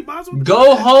make money. Might as well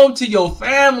go home to your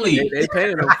family. They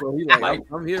paying him for it. He's like,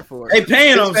 I'm here for it. They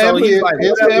paying him, so he's like,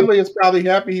 his family is probably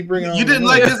happy he bring. You didn't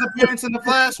like his appearance in The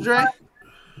Flash, Dre?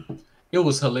 It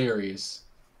was hilarious.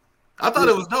 I thought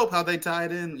it was dope how they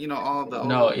tied in, all the.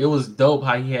 No, it was dope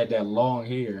how he had that long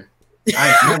hair.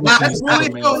 I never seen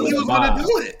really thought he was going to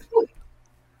do it.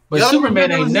 But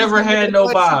Superman ain't never had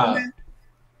no bob.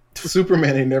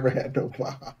 Superman ain't never had no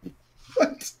bob.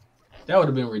 What? That would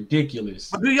have been ridiculous.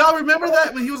 But do y'all remember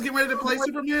that when he was getting ready to play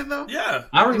Superman, though? Yeah.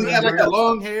 I remember. He had like the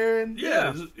long hair. And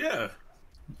yeah.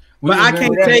 But I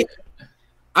can't take.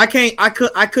 I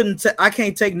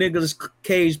can't take Nicolas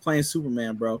Cage playing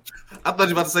Superman, bro. I thought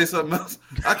you were about to say something else.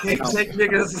 I can't take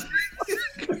niggas.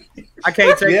 I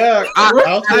can't take. Yeah,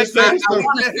 I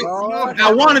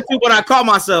I wanted to, but I caught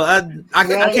myself. I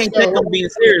can't take him being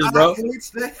serious, bro.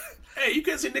 Hey, you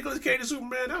can't see Nicolas Cage as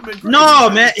Superman. That would be crazy. No,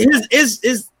 man.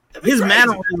 His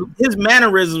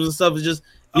mannerisms and stuff is just,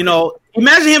 you know.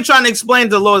 Imagine him trying to explain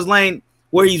to Lois Lane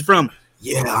where he's from.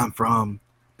 Yeah, I'm from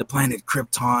the planet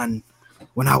Krypton.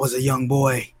 When I was a young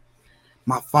boy,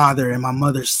 my father and my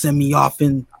mother sent me off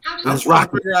in this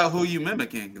rocket. Figure out who you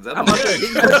mimicking. That's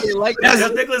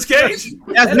Nicolas Cage.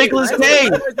 That's Nicolas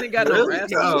Cage.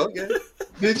 Oh, okay.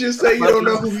 Did you say you don't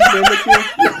know who you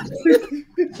mimicking?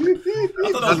 I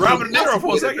thought it was Robert De Niro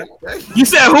for a second. You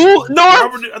said who? No, I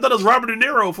thought it was Robert De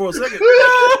Niro for a second.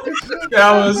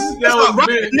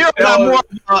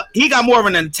 He got more of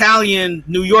an Italian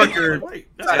New Yorker.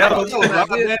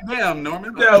 Damn,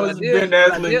 Norman. That was Ben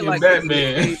Affleck and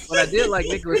Batman. But I did like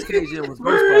Nicolas Cage in was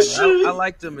Ghost Rider. I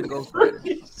liked him in Ghost Rider.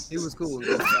 He was cool in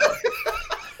Ghost Rider.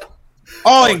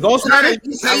 Oh, in Ghost Rider?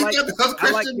 That's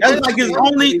like his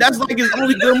only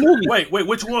good movie. Wait,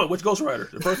 which one? Which Ghost Rider?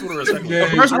 The first one or the second one? The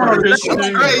first one or the second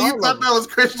one? You thought that was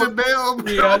Christian Bale?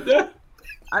 Yeah,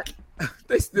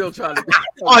 they still trying to.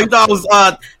 Oh, you thought it was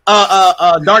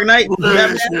Dark Knight?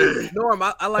 Norm,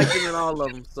 I liked him in all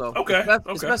of them. So Okay.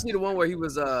 especially the one where he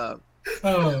was where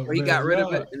he got rid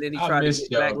of it and then he tried to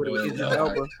get back with it with his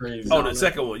elbow. Oh, the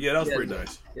second one. Yeah, that was pretty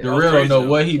nice. Yeah, The real don't know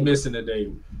what he missing today.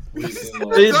 Would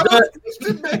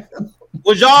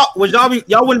y'all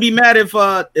wouldn't be mad if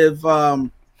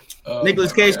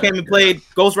Nicolas Cage came and played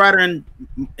Ghost Rider in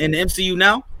the MCU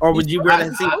now, or would you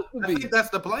rather see? I think that's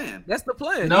the plan. That's the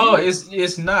plan. No,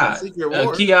 it's not.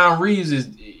 Keanu Reeves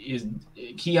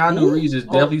is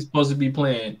definitely supposed to be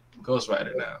playing Ghost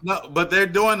Rider now. No, but they're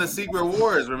doing the Secret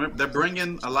Wars. Remember, they're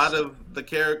bringing a lot of the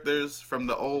characters from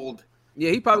the old.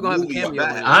 Yeah, he probably gonna have a cameo.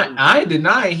 I ain't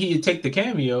denying he'd take the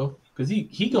cameo because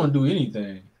he gonna do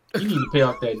anything. He need to pay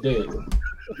off that debt.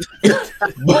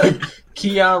 But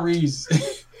Keanu Reeves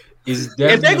is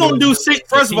definitely. If they're gonna do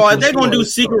first of all, if they're gonna do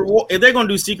Secret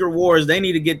Wars, they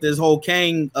need to get this whole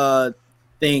Kang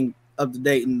thing up to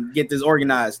date and get this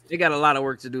organized. They got a lot of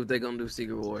work to do if they're gonna do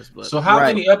Secret Wars. But so how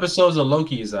many episodes of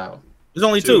Loki is out? There's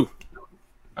only 2.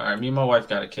 All right, me and my wife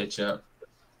gotta catch up.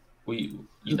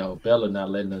 Bella not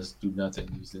letting us do nothing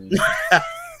these days.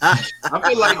 I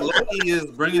feel like Loki is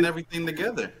bringing everything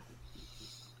together.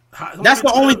 That's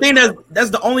the only thing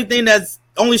that's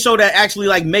only show that actually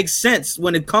like makes sense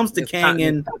when it comes to Kang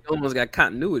and almost got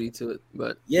continuity to it.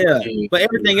 But yeah, but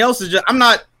everything else is just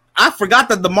I forgot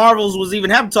that the Marvels was even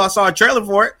happening until I saw a trailer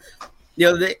for it the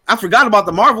other day. I forgot about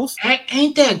the Marvels.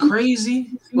 Ain't that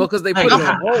crazy? Well, because they put it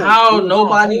on hold. How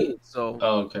nobody? So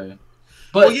okay,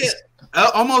 but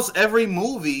almost every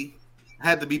movie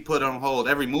had to be put on hold.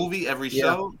 Every movie, every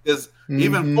show, because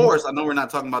even Force. I know we're not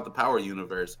talking about the Power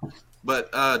Universe,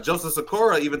 but Joseph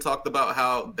Sikora even talked about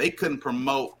how they couldn't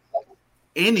promote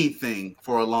anything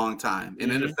for a long time,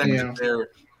 and it affected their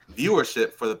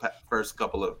viewership for the first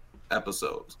couple of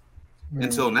episodes.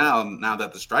 Until now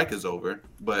that the strike is over.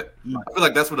 But I feel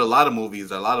like that's what a lot of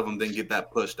movies, a lot of them didn't get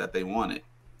that push that they wanted.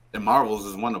 And Marvel's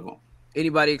is one of them.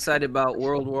 Anybody excited about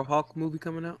World War Hulk movie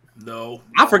coming out? No.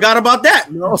 I forgot about that.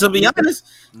 No. To be honest.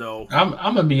 No. I'm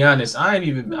gonna be honest. I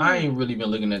ain't really been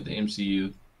looking at the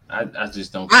MCU. I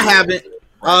just don't. I haven't.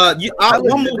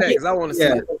 One movie because I want to see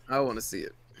it. I want to see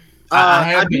it. I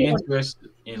have been interested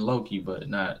in Loki, but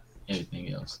not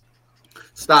anything else.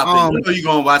 Stop it. You know you're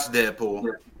gonna watch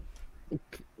Deadpool.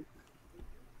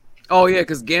 Oh yeah,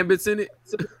 because Gambit's in it.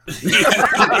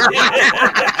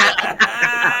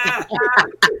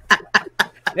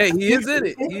 Hey, he is in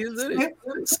it.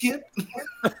 Skip.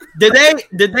 Did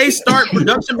they start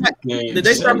production back? Did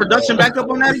they start production back up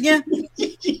on that again?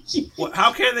 Well,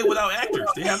 how can they without actors?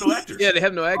 They have no actors. Yeah, they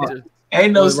have no actors.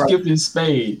 Ain't no skipping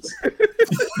spades.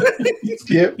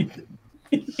 Skip.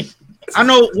 I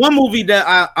know one movie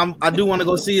that I do want to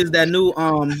go see is that new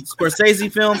Scorsese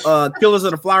film, Killers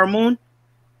of the Flower Moon.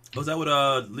 Was that with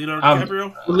Leonardo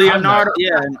DiCaprio? Leonardo,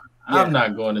 I'm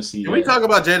not going to see. Can we talk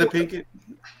about Jada Pinkett?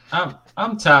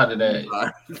 I'm tired of that.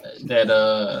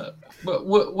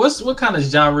 What kind of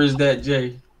genre is that,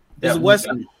 Jay? It's a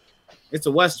western. It's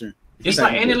a western. It's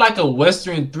like, ain't it like a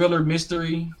western thriller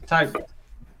mystery type?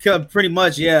 Pretty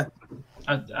much, yeah.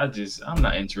 I'm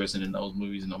not interested in those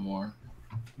movies no more.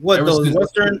 What those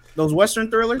western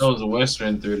thrillers? Those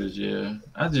western thrillers, yeah.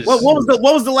 What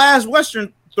was the last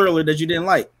western thriller that you didn't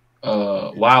like?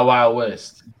 Wild Wild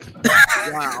West.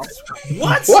 Wow.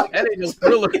 What? That ain't no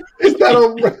thriller. Is that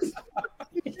a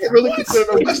really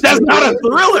considered a That's not a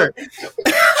thriller.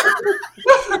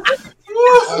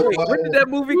 when did that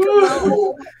movie come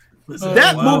out?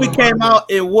 That movie came out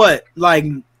in what? Like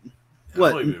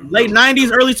what? Late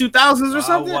 90s, early 2000s or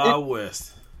something? Wild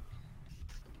West.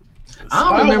 I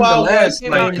don't remember the last in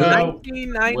like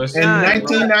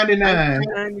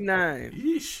 1999.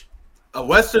 Yeesh. A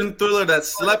Western thriller that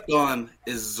slept on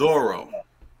is Zorro.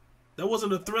 That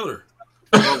wasn't a thriller.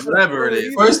 Whatever it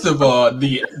is. First of all,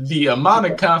 the amount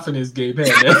of confidence Gabe had.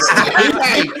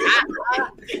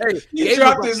 He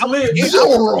dropped his lid.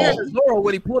 Zorro,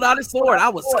 when he pulled out his sword, I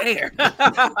was scared.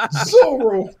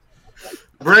 Zorro.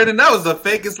 Brandon, that was the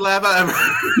fakest laugh I ever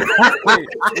heard.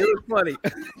 It was funny.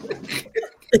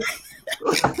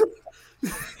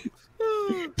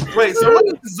 Wait, so what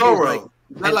is Zorro?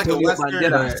 Not like a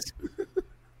Western.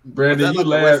 Brandon, you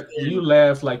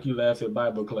laugh like you laugh at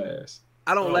Bible class.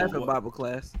 I don't laugh at Bible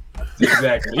class.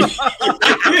 Exactly.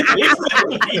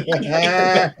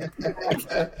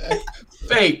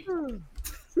 Fake.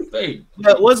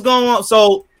 But what's going on?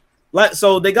 So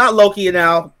they got Loki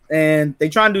now, and they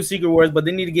try and do Secret Wars, but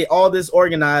they need to get all this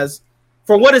organized.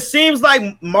 For what it seems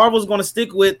like, Marvel's going to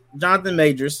stick with Jonathan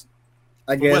Majors.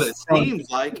 I guess. What it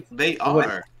seems like they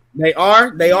are. They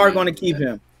are going to keep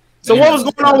him. So what was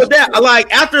going on with that?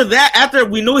 Like after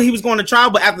we knew he was going to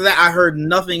trial, but after that I heard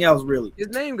nothing else really. His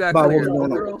name got cleared.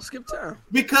 Girl, skip town.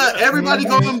 Because everybody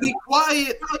gonna be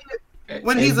quiet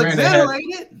when he's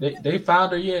exonerated. They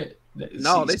found her yet?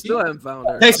 No, they still haven't found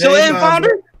her. They still haven't found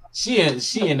her? She in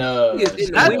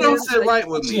that don't sit right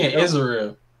with me. She in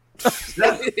Israel. She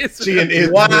in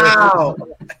Israel. Wow.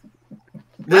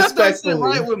 That don't sit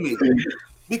right with me.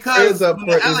 Because when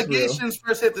the allegations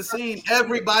first hit the scene,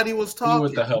 everybody was talking.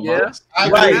 With the hell there's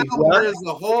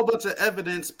a whole bunch of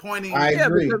evidence pointing. I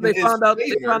agree. Because they found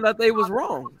out they was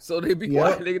wrong, so they be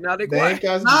quiet. Now they quiet.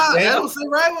 That don't sit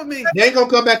right with me. They ain't gonna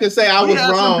come back and say I was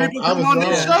wrong. I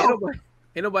was wrong.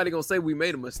 Ain't nobody gonna say we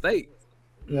made a mistake.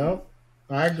 No,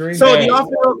 I agree. So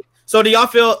do y'all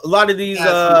feel a lot of these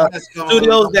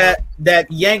studios that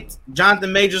yanked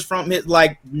Jonathan Majors from his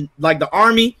like the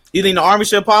Army? You think the Army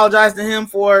should apologize to him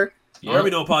for? The Army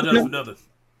don't apologize for nothing.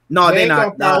 No, they're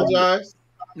not gonna apologize.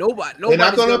 Nobody. They're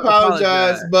not gonna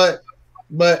apologize. But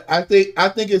I think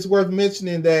it's worth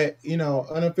mentioning that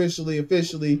unofficially,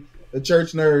 officially, the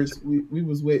church nerds we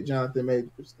was with Jonathan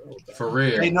Majors the whole time. For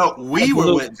real. Hey, no, we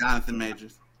were with Jonathan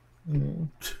Majors.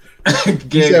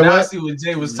 Gabe, now I see what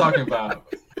Jay was talking about.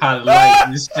 How the light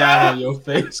just shine on your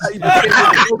face.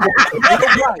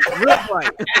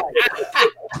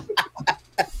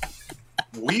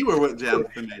 We were with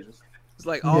Jonathan Majors. It's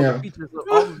like all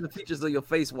the features of your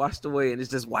face washed away, and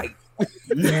it's just white.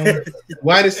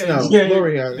 White as snow.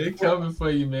 They're coming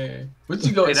for you, man. What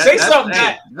you go? Say something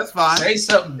back. That's fine. Say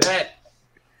something back.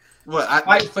 What?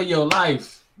 Fight for your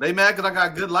life. They mad because I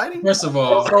got good lighting? First of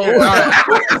all.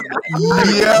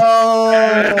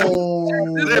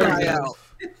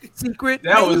 Secret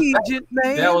that agent,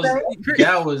 man. That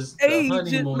was the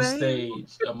honeymoon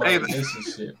stage of my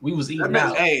relationship. We was eating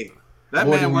out. Hey, that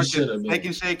man worked at Take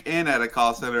and Shake and at a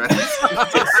call center.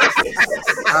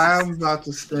 I'm about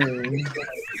to scream.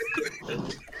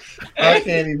 I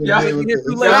can't even deal with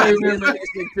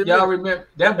it. Y'all remember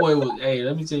that boy was? Hey,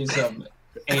 let me tell you something.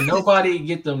 Ain't nobody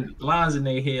get them lines in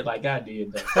their head like I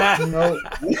did. No,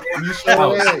 you sure I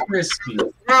was crispy.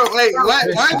 Bro, wait,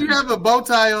 why do you have a bow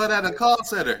tie on at a call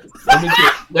center?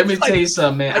 Let me tell you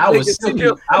something, man. I was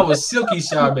silky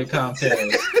sharp at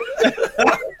Comcast.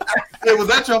 Hey, was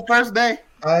that your first day?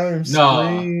 I'm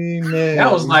screaming.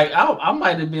 That was like I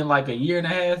might have been like a year and a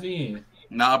half in.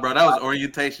 Nah, bro, that was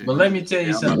orientation. But let me tell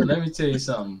you something.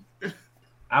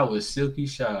 I was silky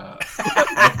sharp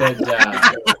at that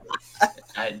job.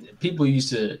 People used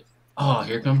to,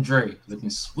 here come Dre, looking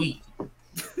sweet. I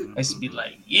used to be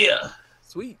like, yeah,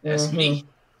 sweet. That's me.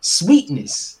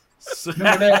 Sweetness.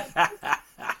 Remember that?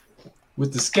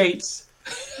 With the skates.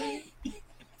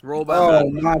 Roll by.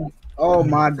 Oh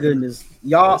my goodness.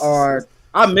 Y'all are.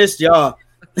 I missed y'all.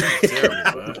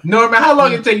 Terrible, Norman, how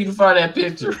long did it take you to find that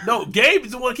picture? No, Gabe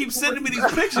is the one who keeps sending me these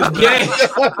pictures. Gabe.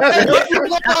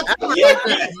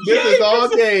 This is all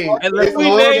Gabe. And let's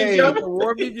all Gabe. the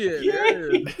war begin.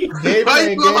 Why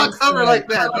you put my cover like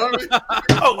that, Norman?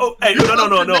 Hey, no.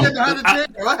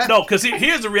 No, because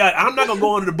here's the reality. I'm not gonna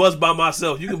go under the bus by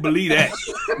myself. You can believe that.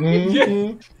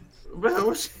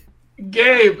 Bro,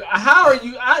 Gabe, how are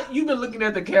you? You've been looking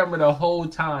at the camera the whole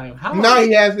time. No,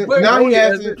 he hasn't. No, he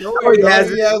hasn't. He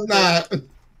has not.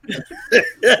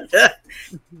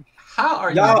 How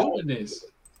are you doing this?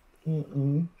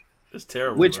 It's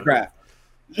terrible. Witchcraft.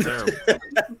 Terrible.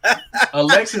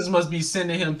 Alexis must be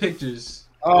sending him pictures.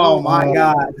 Oh my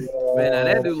God, man!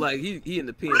 That dude, like he in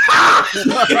the pen.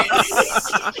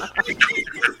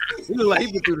 He look like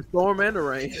he been through the storm and the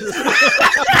rain.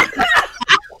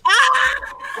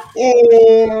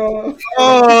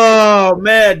 Oh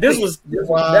man, that was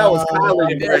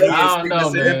college. I don't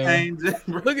know, man.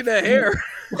 Look at that hair.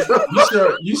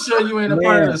 You sure you ain't a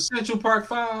part of the Central Park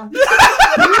 5?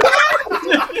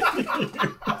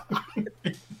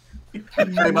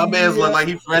 Hey, my man's look like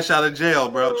he fresh out of jail,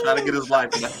 bro. Trying to get his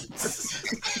life back.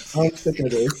 I'm sick of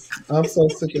this. I'm so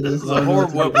sick of this. It's a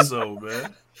horrible episode,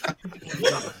 man.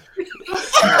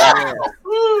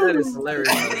 That is hilarious.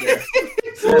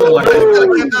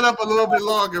 Get that up a little bit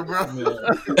longer, bro.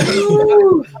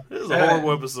 This is a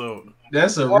horrible episode.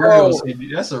 That's a real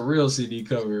CD. That's a real CD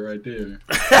cover right there.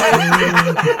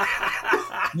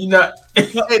 You know.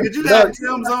 Hey, did you have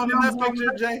Tim's on in that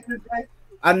picture, Jay?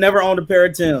 I never owned a pair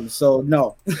of Timbs, so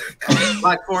no.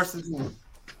 Black Forces.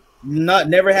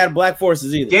 Never had Black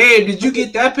Forces either. Gabe, did you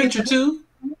get that picture too?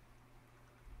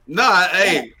 No,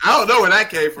 hey, I don't know where that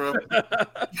came from.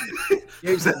 That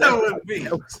wouldn't be.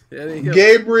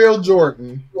 Gabriel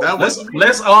Jordan.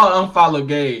 Let's all unfollow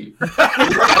Gabe.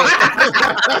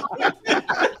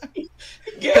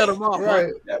 Cut him off,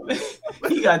 right?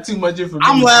 He got too much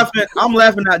information. I'm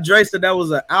laughing at Dre said that was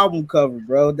an album cover,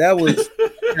 bro. That was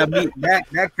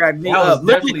that cracked me up.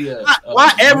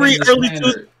 Why every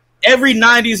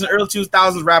 '90s and early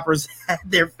 2000s rappers had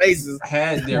their faces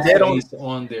face on their right CD.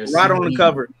 On the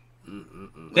cover.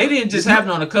 They didn't just have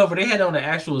it on the cover; they had it on the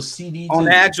actual CD. On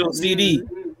the actual CD.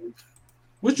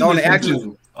 What you on the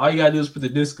actual? All you gotta do is put the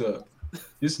disc up.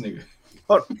 This nigga.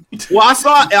 Well,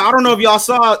 I don't know if y'all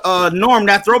saw Norm,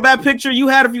 that throwback picture you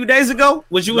had a few days ago.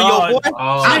 Was you and your boy? That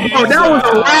was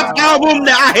a rap album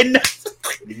that I had.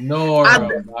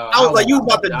 I was like, you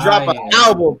about to drop an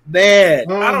album, man.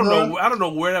 I don't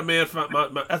know where that man found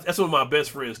that's one of my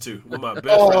best friends too. One of my best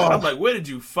friends. I'm like, where did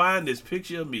you find this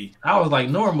picture of me? I was like,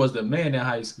 Norm was the man in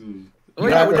high school.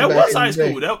 That was high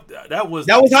school. That was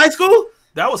high school.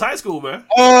 That was high school, man.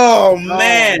 Oh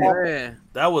man,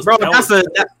 that was bro.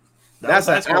 That's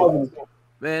an album.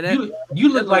 Man, you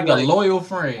look like a loyal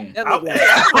friend. I'm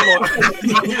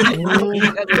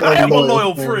a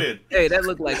loyal friend. Hey, that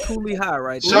looked like Cooley High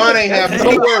right there. Sean ain't have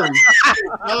no worries.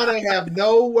 Sean ain't have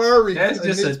no worries. That's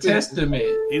just a testament.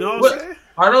 You know what I'm saying?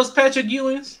 Are those Patrick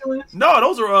Ewings? No,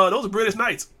 those are British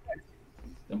Knights.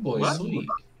 Them boys sweet.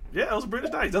 Yeah, those are British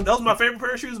Knights. That was my favorite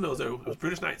pair of shoes in those. It was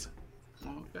British Knights.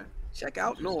 Okay. Check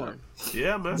out Norm.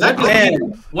 Yeah, man. I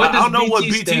don't know what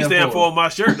BT stand for on my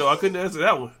shirt, though. I couldn't answer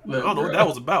that one. I don't know what that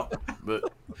was about. But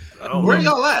where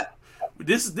y'all at?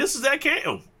 This is at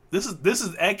Cam. This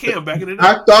is at Cam back in the day.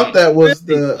 I thought that was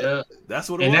the. That's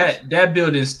what it was. And that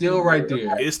building's still right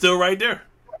there. It's still right there.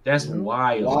 That's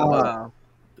wild. Wow.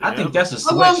 I think that's a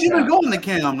sweatshop. How long you been going to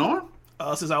Cam, Norm?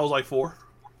 Since I was like 4.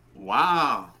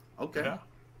 Wow. Okay.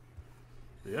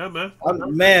 Yeah, man.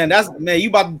 You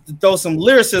about to throw some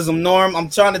lyricism, Norm. I'm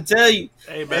trying to tell you.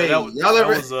 Hey, man, that was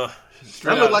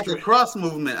that looked like a cross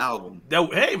movement album.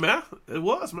 Hey, man, it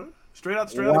was, man. Straight out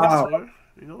the gospel, man.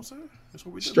 You know what I'm saying? That's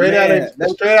what we do. Straight out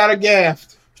of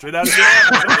Gaft. Straight out of Gaft.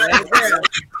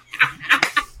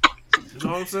 You know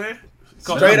what I'm saying?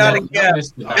 Straight out of Gaff.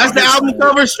 That's the album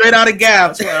cover. Straight out of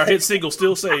Gaff. That's why our hit single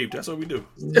still saved. That's what we do.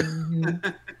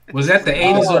 Was that the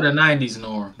 80s or the 90s,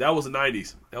 Norm? That was the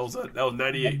 90s. That was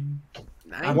 98.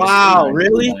 Wow,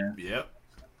 really? Yep.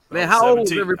 Man, how old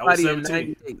was everybody in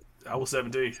 98? I was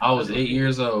 17. I was 8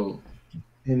 years old.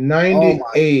 In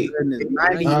 98.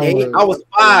 98. I was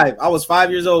 5. I was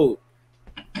 5 years old.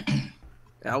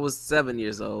 I was 7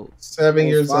 years old. 7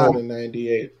 years old in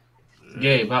 98.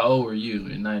 Gabe, how old were you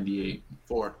in 98?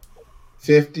 4.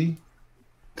 50.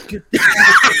 What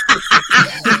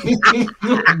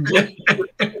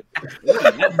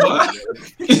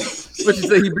you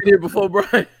say? He been here before,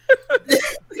 Brian?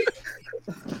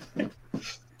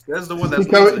 That's the one that's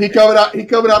he coming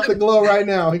out the glow right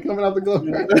now. He coming out the glow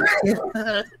right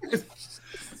now.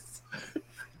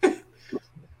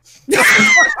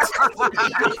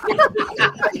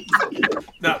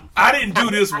 Now, I didn't do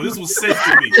this one. This was sent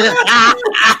to me.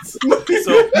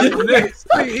 So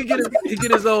he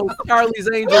get his old Charlie's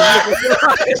Angels.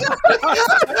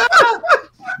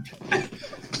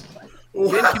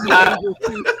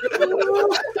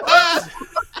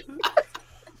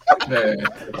 Man,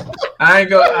 I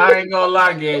ain't gonna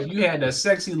lie, Gabe. You had that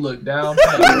sexy look down.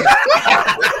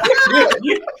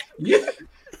 Yeah.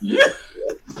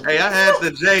 Hey, I had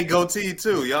the J goatee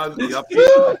too. Y'all.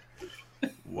 Wow.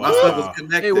 My stuff was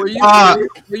connected. Hey, were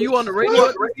you on the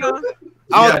radio?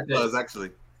 I was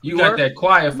actually. You got that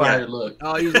quiet fire look.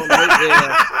 Oh, he was on the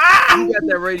radio. You got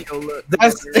that radio look.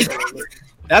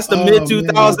 That's the mid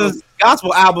 2000s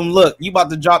gospel album. Look, you about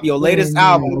to drop your latest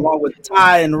album along with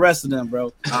Ty and the rest of them,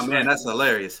 bro. Oh man, that's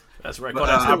hilarious. That's right. Call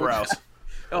that eyebrows.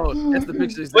 Oh, that's the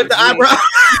picture. With the eyebrows.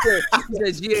 He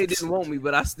said GA didn't want me,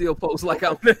 but I still post like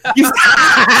I'm.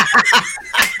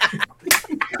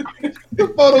 The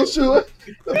photo shoot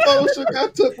I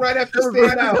took right after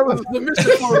staying out. That was the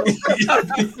mission photo.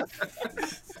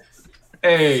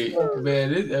 Hey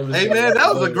man,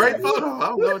 that was a great photo. I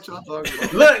don't know what y'all talking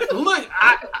about. Look,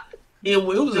 it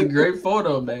was a great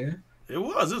photo, man. It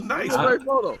was nice. It was a great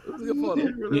photo. It was a good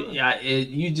photo. Yeah,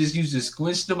 you just used to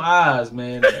squinch them eyes,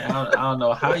 man. I don't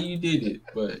know how you did it,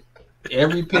 but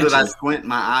every picture. How did I squint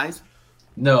my eyes?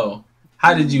 No.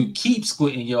 How did you keep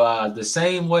squinting your eyes the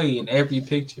same way in every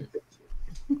picture?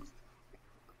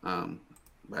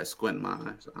 By squinting my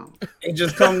eyes. It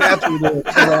just come natural. That's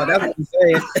what I'm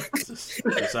saying.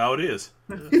 That's how it is.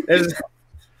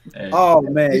 Hey. Oh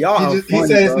man, y'all. He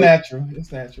said it's natural.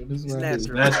 It's natural. This is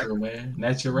natural, man.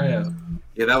 Natural.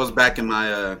 Yeah, that was back in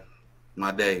my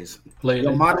my days.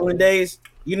 Your modeling days.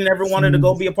 You never wanted to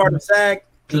go be a part of SAG,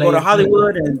 go to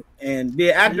Hollywood and be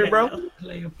an actor, bro.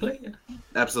 Player.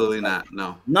 Absolutely not.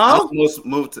 No. No.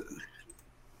 Moved to.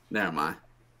 Never mind.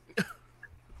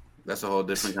 That's a whole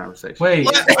different conversation. Wait.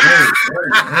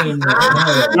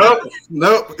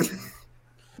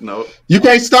 Nope. You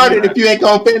can't start it if you ain't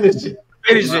gonna finish it.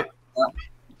 Finish it.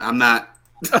 I'm not.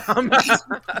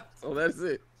 So that's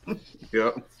it.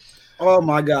 Yep. Oh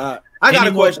my God. I got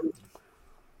a question.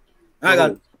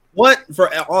 What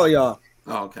for all y'all?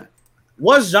 Oh, okay.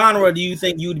 What genre do you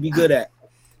think you'd be good at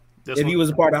if you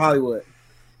was a part of Hollywood?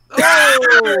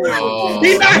 Oh.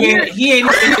 He ain't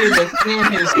even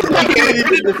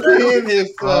defend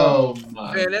himself. Oh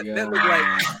my man, God. that looked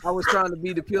like I was trying to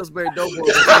be the Pillsbury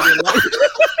Doughboy.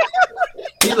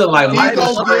 He look like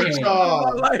Michael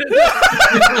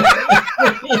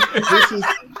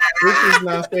This is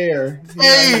not fair.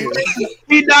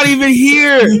 He's not even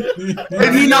here.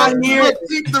 And he not here.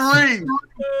 Keep the ring.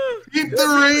 Keep the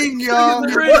ring, y'all.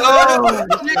 Keep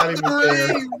the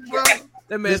ring, bro.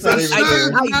 That man said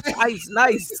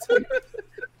nice.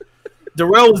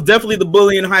 Darrell was definitely the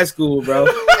bully in high school, bro.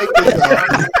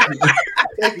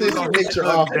 Take this picture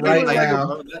off right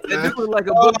now. That looked like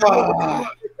a bully.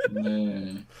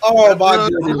 Man. Oh my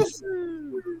goodness.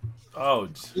 Oh,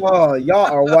 y'all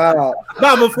are wild.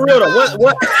 No, but for real though,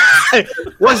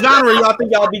 what genre y'all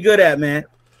think y'all be good at, man?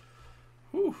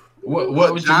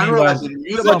 What genre?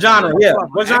 What genre? Yeah,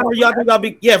 what genre y'all think y'all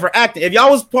be? Yeah, for acting. If y'all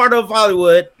was part of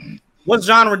Hollywood, what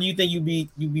genre do you think you'd be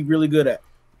really good at?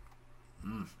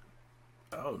 I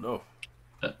don't know.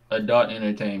 Adult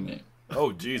entertainment.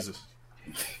 Oh Jesus.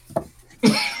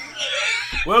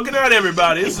 Well, good night,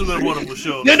 everybody. This has been a wonderful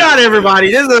show. Good night,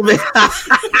 everybody. This is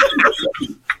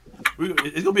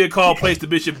it's gonna be a call placed to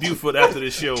Bishop Buford after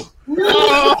this show.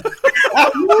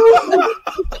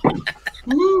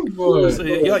 Ooh, boy. So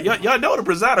y'all know the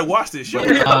presider watched this show. He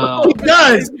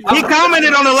does. He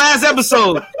commented on the last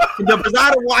episode. The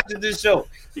presider watches this show.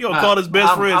 He gonna call his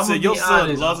best friend and say, "Your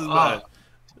son lost his mind."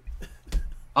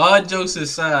 All jokes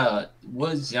aside,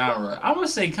 what genre? I would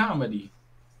say comedy.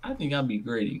 I think I'd be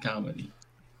great in comedy.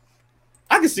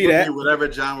 I can see that. Whatever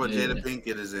genre Jada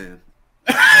Pinkett is in.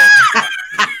 I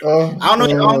don't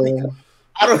know.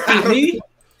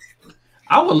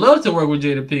 I would love to work with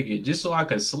Jada Pinkett just so I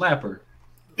could slap her.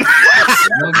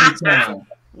 One good time.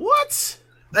 What?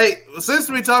 Hey, since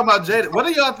we talk about Jada, what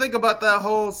do y'all think about that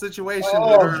whole situation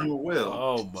with her and Will?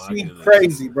 Oh my goodness.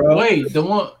 Crazy, bro. Wait, the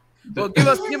one. Well,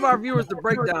 give our viewers the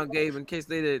breakdown, Gabe, in case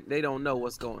they don't know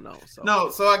what's going on.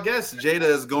 So I guess Jada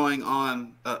is going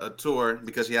on a tour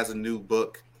because she has a new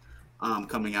book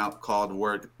coming out called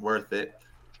Worth It.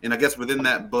 And I guess within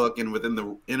that book and within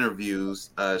the interviews,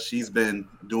 she's been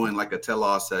doing like a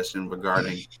tell-all session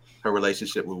regarding her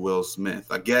relationship with Will Smith.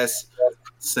 I guess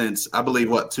since, I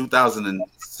believe,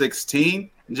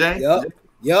 2016, Jay?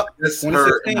 Yep.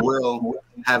 Her and Will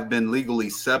have been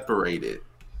legally separated.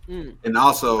 And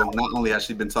also, not only has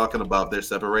she been talking about their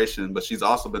separation, but she's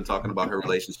also been talking about her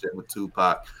relationship with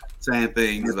Tupac, saying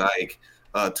things like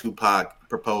Tupac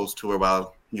proposed to her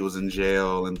while he was in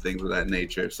jail and things of that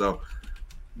nature. So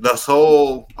this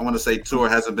whole, I want to say, tour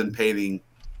hasn't been painting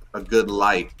a good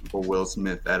light for Will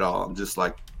Smith at all, just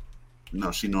like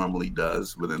she normally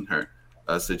does within her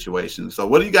situation. So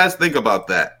what do you guys think about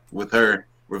that, with her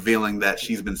revealing that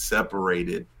she's been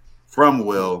separated from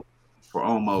Will for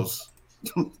almost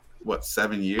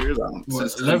 7 years?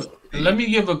 Let me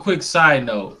give a quick side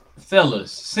note.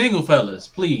 Fellas, single fellas,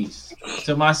 please.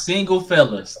 To my single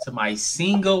fellas.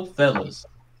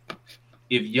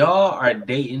 If y'all are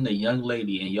dating a young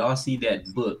lady and y'all see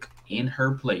that book in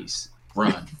her place,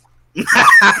 run.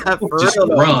 Just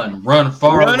run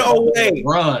far, run away,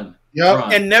 run,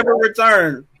 and never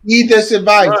return. Heed this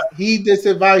advice. Heed this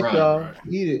advice, y'all.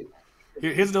 Heed it.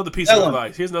 Here's another piece of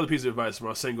advice. Here's another piece of advice from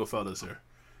our single fellas here.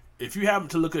 If you happen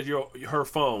to look at her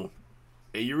phone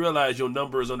and you realize your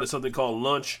number is under something called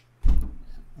lunch,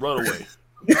 run away.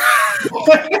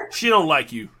 She don't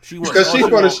like you. Because she's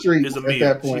for the street at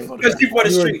that point. Because she's for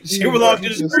the street. She belongs to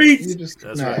the streets.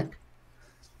 That's right.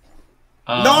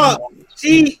 No,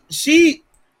 she,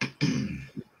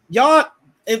 y'all.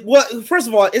 First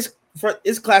of all,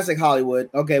 it's classic Hollywood.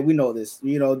 Okay, we know this.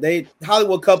 You know,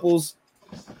 Hollywood couples.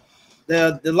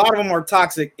 A lot of them are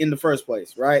toxic in the first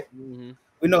place, right? Mm-hmm.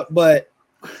 We know, but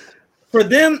for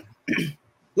them,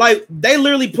 like they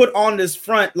literally put on this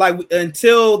front, like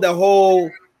until the whole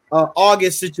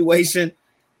August situation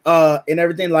and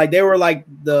everything. Like they were like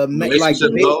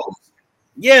relationship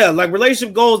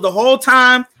goals the whole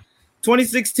time.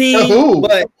 2016,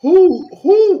 but who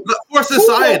for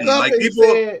society, like people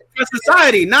for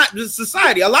society, not just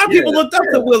society. A lot of people looked up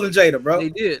to Will and Jada, bro. They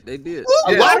did.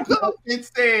 A lot of people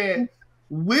said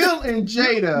Will and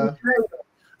Jada.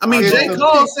 I mean, J.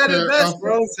 Cole said it best,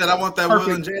 bro. He said, "I want that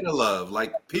Will and Jada love."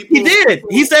 Like people, he did.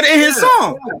 He said it in his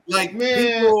song. Like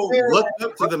people looked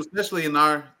up to them, especially in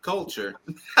our culture,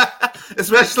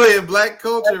 especially in Black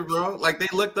culture, bro. Like they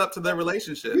looked up to their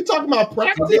relationship. You talking about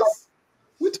practice?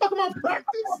 We talking about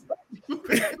practice.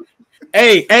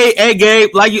 Hey, Gabe.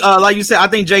 Like you said, I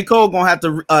think J. Cole gonna have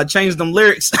to change them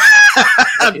lyrics to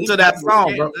that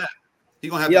song, bro. He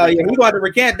gonna have he gonna have to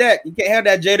recant that. You can't have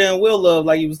that Jada and Will love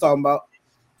like he was talking about.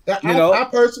 I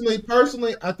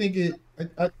personally, I think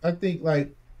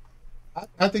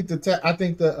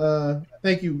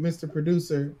thank you, Mr.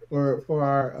 Producer, for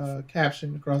our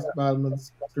caption across the bottom of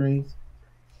the screens,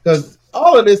 because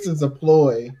all of this is a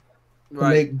ploy to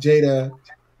make Jada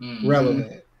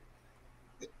relevant.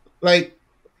 Like,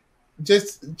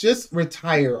 just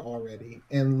retire already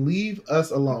and leave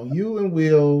us alone. You and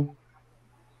Will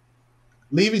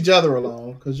leave each other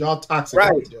alone because y'all toxic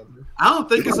with each other. I don't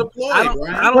think it's a ploy.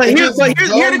 Here's the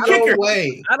kicker.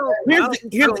 I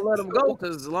don't let him go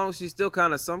because as long as she's still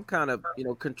kind of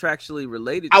contractually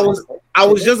related. I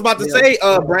was just about to say,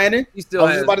 Brandon. He still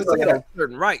has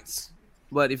certain rights.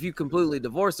 But if you completely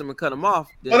divorce him and cut him off,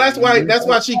 well, that's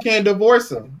why she can't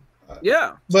divorce him.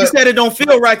 Yeah, but she said it don't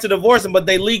feel right to divorce him, but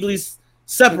they legally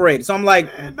separated. So I'm like,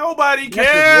 nobody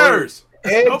cares.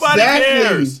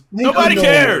 Exactly. Nobody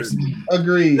cares.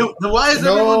 Agreed. Then why is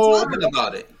everyone talking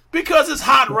about it? Because it's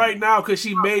hot right now. Because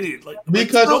she made it.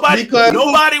 Because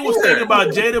nobody was thinking about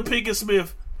Jada Pinkett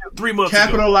Smith 3 months ago.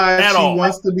 Capitalize. She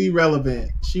wants to be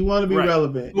relevant. She wants to be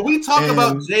relevant. But we talk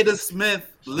about Jada Smith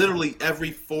literally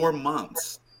every 4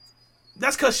 months.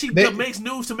 That's because she makes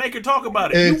news to make her talk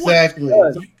about it. Exactly.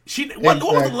 What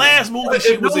was the last movie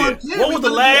she was in? What was the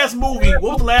last movie? What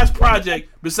was the last project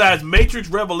besides Matrix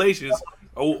Revelations,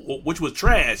 which was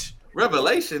trash?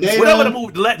 Revelations? Whatever the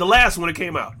movie, the last one that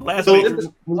came out. The last Matrix.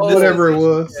 Whatever it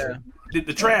was. Yeah.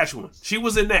 The trash one. She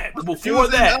was in that. Before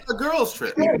that, the girls'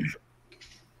 trip.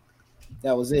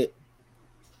 That was it.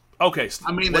 Okay,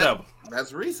 I mean whatever.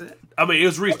 That's recent. I mean, it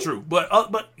was recent, true, but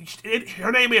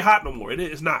her name ain't hot no more.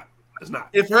 It's not. It's not.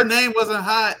 If her name wasn't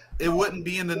hot, it wouldn't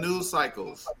be in the news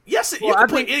cycles. Yes, you can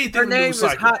put anything her in the name news is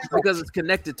cycle. hot because it's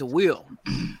connected to Will.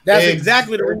 That's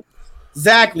exactly the reason.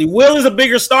 Exactly. Will is a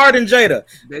bigger star than Jada.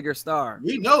 Bigger star.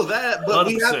 We know that, but 100%.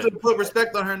 We have to put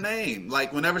respect on her name.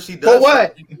 Like whenever she does. For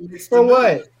what? For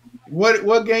what?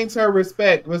 What gains her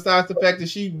respect besides the fact that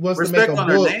she wants respect to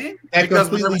make a book that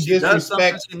completely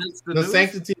disrespects the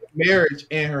sanctity of marriage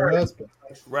and her husband?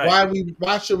 Right.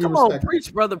 Why should we Come respect on,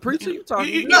 preach, brother. Preacher, you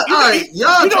talking. All right,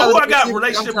 y'all. You know who I got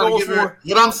relationship goals for?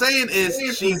 What I'm saying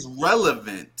is she's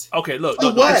relevant. Okay, look.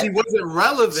 What? She wasn't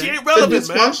relevant. She ain't relevant,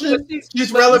 man.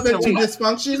 She's relevant to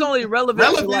dysfunction. She's only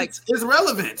relevant to is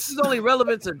relevant. She's only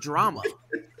relevant to drama.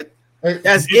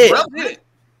 That's it. Relevant.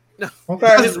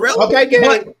 Okay. It's relevant. Okay,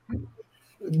 Gabe.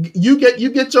 You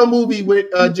get your movie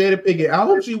with Jada Pinkett. I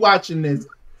hope she's watching this,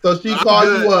 so she calls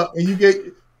you up and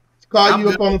you call you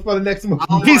up on for the next movie.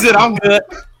 He said, "I'm good."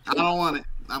 I don't want it.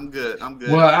 I'm good.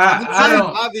 Well, I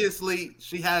don't. Obviously,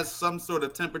 she has some sort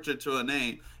of temperature to her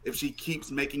name if she keeps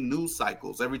making news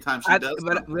cycles every time she does.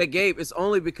 But Gabe, it's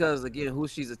only because again who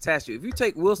she's attached to. If you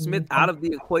take Will Smith out of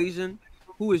the equation,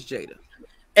 who is Jada?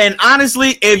 And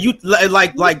honestly, if you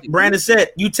like Brandon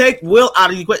said, you take Will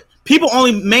out of the equation, people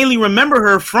only mainly remember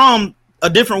her from A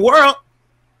Different World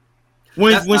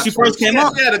when she first came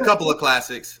up. She had a couple of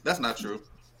classics. That's not true.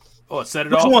 Oh, Set It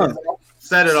Which Off. one?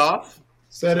 Set It Off.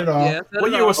 Set It Off. Yeah,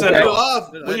 What year was Set It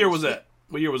Off? What year was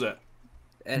that?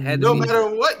 No matter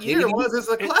what year it was, it's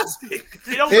a classic.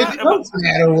 It doesn't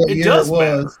matter what year it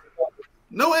was.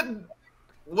 No,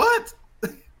 what?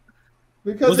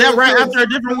 Because was that right after A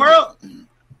Different World?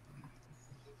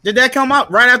 Did that come out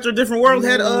right after A Different World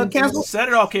had canceled? Set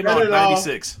It Off came out in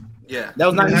 96. Yeah. That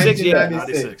was 96, yeah.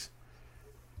 96.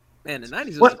 Man, the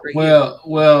 90s was a great year.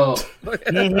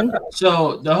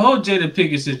 So the whole Jada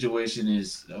Pinkett situation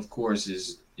is, of course,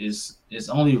 is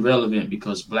only relevant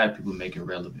because Black people make it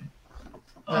relevant.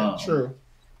 True.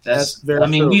 That's very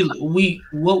true. We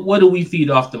what do we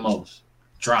feed off the most?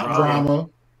 Drama.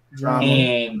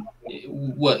 And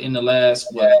what in the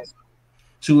last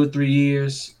 2 or 3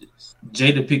 years,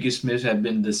 Jada Pinkett Smith have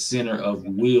been the center of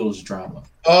Will's drama.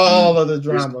 All of the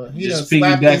drama. Just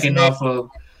piggybacking off of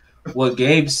what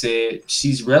Gabe said,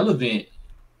 she's relevant.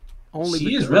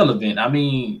 She is relevant. I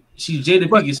mean, she's Jada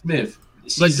Pinkett Smith.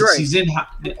 She's in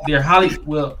they're Hollywood.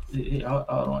 Well,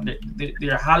 hold on.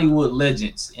 They're Hollywood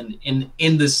legends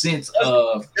in the sense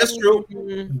of that's true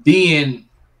being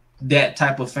that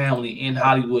type of family in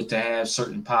Hollywood to have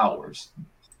certain powers.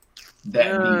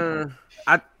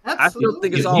 I still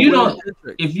think it's all.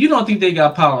 If you don't think they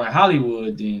got power in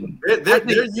Hollywood, then I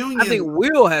think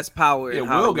Will has power. Yeah,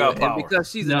 Will got power, and because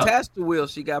she's attached to Will,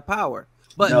 she got power.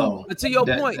 But to your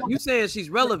point, you saying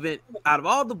she's relevant. Out of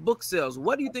all the book sales,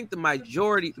 what do you think the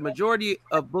majority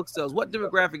of book sales? What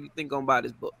demographic you think gonna buy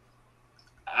this book?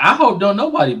 I hope don't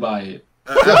nobody buy it.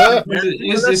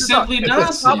 It's simply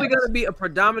nonsense. It's probably going to be a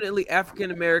predominantly African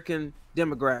American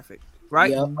demographic, right?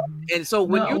 Yep. And so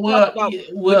when you talk about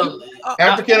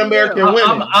African American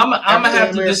women, I'm gonna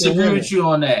have to disagree with you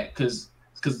on that because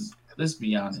let's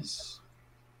be honest,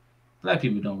 Black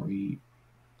people don't read.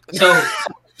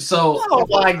 So oh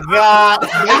my God!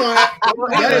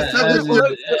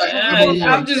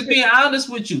 I'm just being honest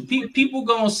with you. People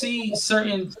gonna see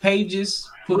certain pages.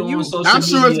 On social I'm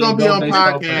sure it's gonna be on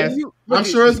podcast. I'm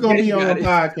sure it's gonna be on a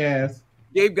podcast.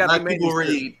 Gabe got the people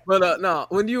read, but no,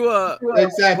 when you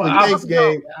exactly. Thanks,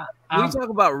 Gabe. When you talk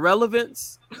about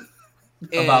relevance,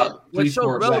 about what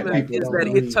shows relevance is that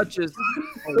it touches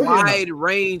a wide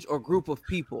range or group of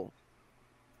people,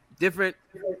 different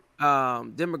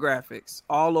demographics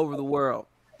all over the world.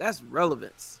 That's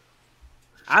relevance.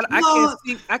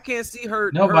 I can't see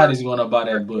her. Nobody's going to buy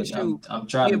that book. I'm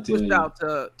trying to push out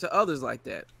to others like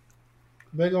that.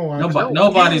 They're going.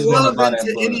 Nobody's going to buy that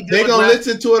book. They're going to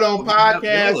listen to it on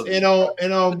podcast and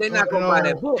on. They're not going to buy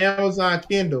that book. Amazon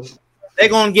Kindle. They're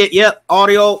going to get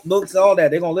audio books, all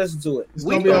that. They're going to listen to it. It's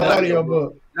going to be an audio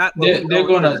book. They're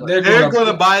going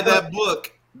to buy that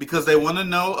book because they want to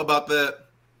know about the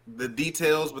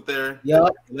details with their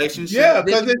relationship. Yeah,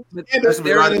 because it's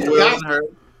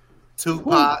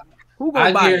Tupac. Who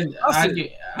gonna buy it?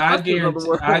 I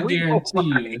guarantee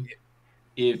you,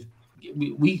 if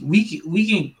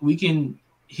we can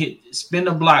spin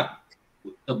a block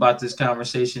about this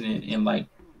conversation in like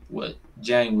what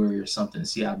January or something.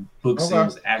 See how book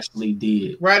sales actually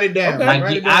did. Write it down.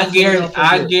 Okay.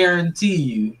 I guarantee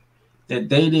you that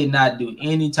they did not do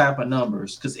any type of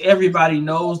numbers because everybody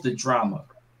knows the drama.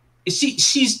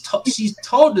 She's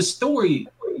told the story.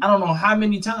 I don't know how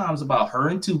many times about her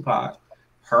and Tupac,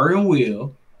 her and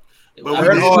Will. But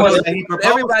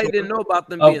everybody didn't know about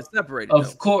them being separated.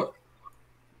 Of course,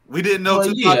 we didn't know.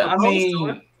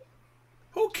 Tupac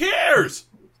who cares?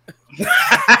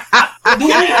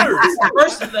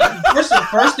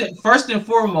 First and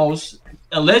foremost,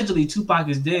 allegedly Tupac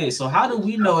is dead. So how do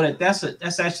we know that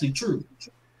that's actually true?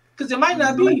 Because it might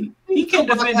not be. He can't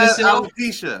defend himself.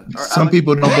 Some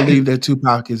people don't believe that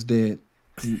Tupac is dead.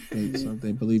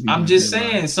 They believe. I'm just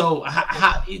saying. So,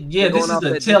 this is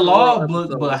a tell-all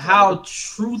book, but how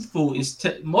truthful is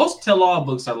most tell-all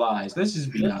books are lies? Let's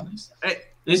just be honest.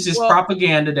 It's just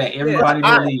propaganda that everybody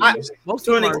believes. Most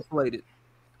of them are inflated.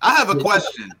 I have a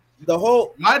question.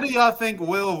 Why do y'all think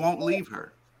Will won't leave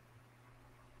her?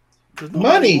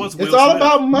 Money. It's all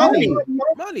about money.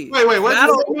 Money. Wait. What? I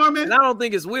don't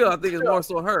think it's Will. I think it's more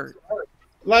so her.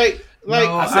 I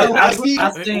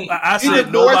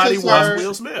said nobody wants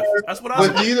Will Smith. That's what I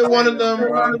said. Either one of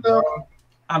them.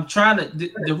 I'm trying to.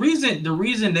 The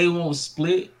reason they won't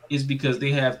split is because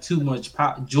they have too much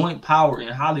joint power in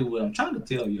Hollywood. I'm trying to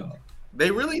tell y'all. They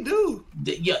really do.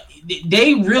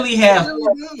 They really have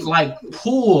like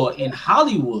pull in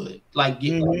Hollywood. Like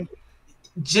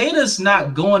Jada's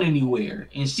not going anywhere,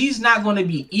 and she's not going to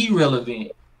be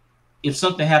irrelevant if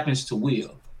something happens to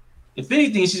Will. If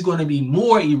anything, she's going to be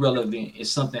more irrelevant if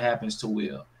something happens to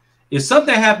Will. If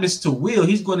something happens to Will,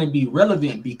 he's going to be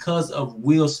relevant because of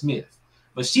Will Smith.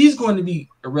 But she's going to be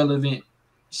irrelevant.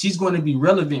 She's going to be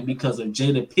relevant because of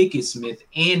Jada Pinkett Smith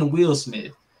and Will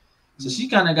Smith. So she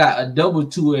kind of got a double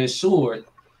two-edged sword.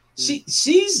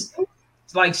 She's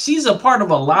a part of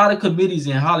a lot of committees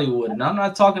in Hollywood, and I'm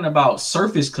not talking about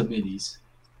surface committees.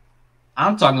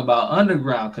 I'm talking about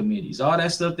underground committees, all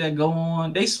that stuff that go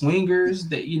on. They swingers,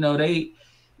 that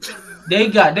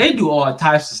they do all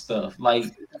types of stuff. Like,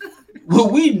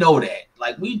 we know that.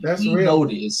 Like, we know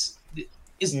this.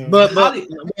 It's but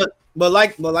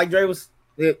like Dre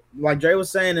was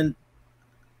saying, and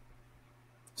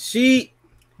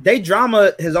they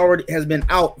drama has been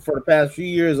out for the past few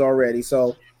years already.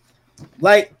 So,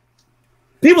 like,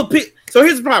 so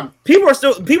here's the problem.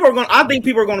 I think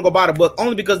people are going to go buy the book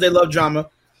only because they love drama.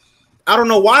 I don't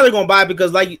know why they're going to buy it,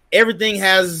 because like everything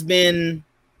has been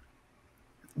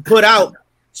put out,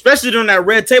 especially during that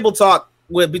red table talk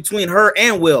between her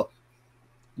and Will.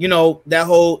 You know, that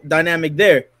whole dynamic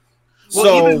there. Well,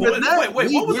 so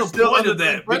wait, what was the point of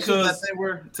that? Because they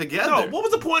were together. No, what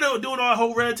was the point of doing our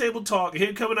whole red table talk?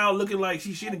 Him coming out looking like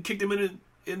she done kicked him in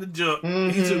the junk,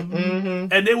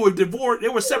 and they were divorced. They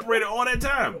were separated all that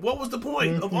time. What was the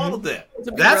point of all of that?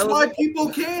 That's why people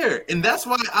care, and that's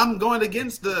why I'm going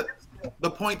against the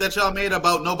point that y'all made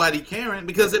about nobody caring.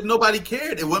 Because if nobody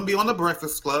cared, it wouldn't be on the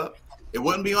Breakfast Club, it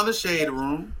wouldn't be on the Shade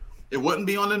Room, it wouldn't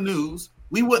be on the news.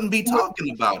 We wouldn't be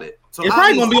talking about it. So it's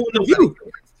probably gonna be on the View.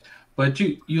 But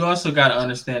you also got to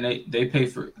understand they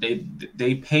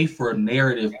pay for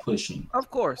narrative pushing. Of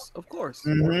course.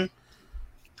 Mm-hmm.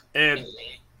 And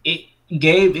it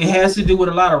has to do with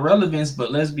a lot of relevance.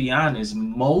 But let's be honest,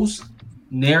 most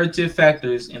narrative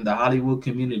factors in the Hollywood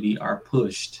community are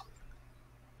pushed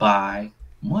by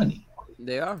money.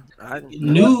 They are.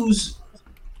 News,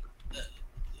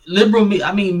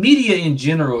 media in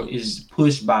general is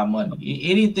pushed by money.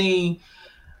 Anything,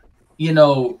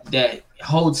 that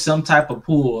holds some type of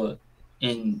pull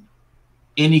in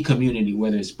any community,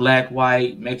 whether it's black,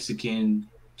 white, Mexican,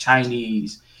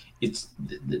 Chinese, it's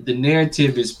the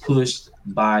narrative is pushed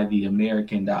by the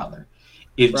American dollar.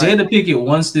 If Jada Pinkett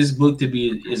wants this book to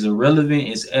be as irrelevant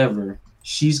as ever,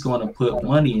 she's going to put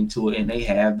money into it, and they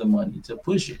have the money to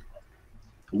push it.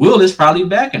 Will is probably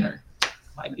backing her.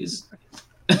 Like, it's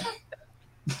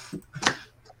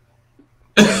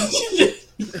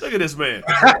look at this man.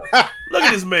 Look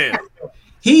at this man.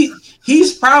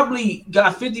 He's probably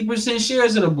got 50%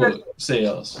 shares of the book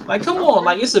sales. Like, come on,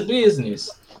 like, it's a business.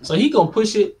 So he gonna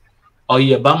push it. Oh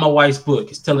yeah, buy my wife's book.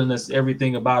 It's telling us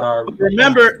everything about our.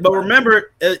 Remember,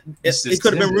 it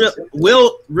could have been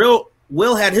real.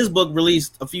 Will had his book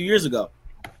released a few years ago.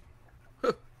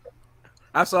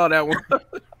 I saw that one.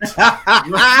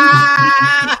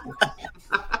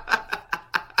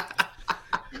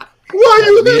 Why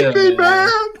you hit me, man?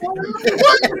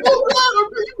 Why you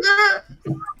want me, man?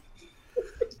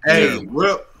 Hey,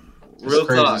 real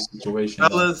talk, situation,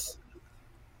 fellas.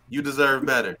 You deserve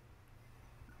better.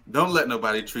 Don't let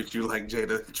nobody treat you like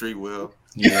Jada treat Will.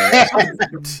 Yeah,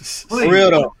 for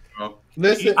real though.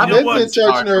 Listen,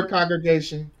 church nerd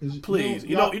congregation. Please,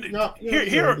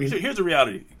 here's the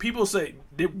reality. People say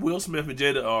did Will Smith and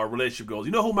Jada are relationship goals.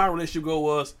 You know who my relationship goal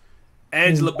was?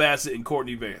 Angela Bassett and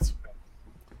Courtney Vance.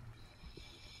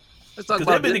 Because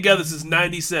they've been together since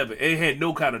 '97 and had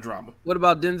no kind of drama. What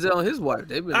about Denzel and his wife?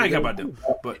 I ain't talking about them,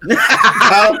 but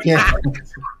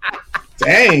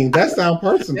dang, that sounds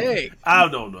personal. Hey. I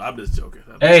don't know. I'm just joking.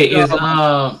 Hey,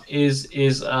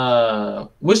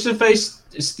 what's your face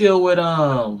still with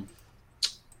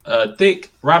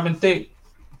Thicke, Robin Thicke,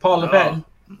 Paula Patton?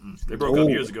 They broke up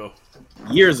years ago.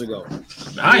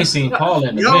 I ain't seen Paula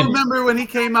in a Y'all minute. remember when he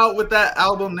came out with that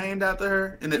album named after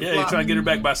her? And he trying to get her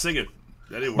back by singing.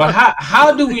 That didn't But work.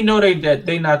 how do we know that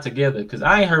they not together? Because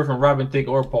I ain't heard from Robin Thicke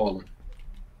or Paula.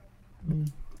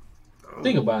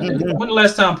 Think about it. When the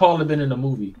last time Paula been in a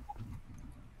movie?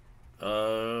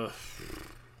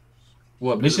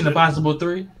 What, Mission Impossible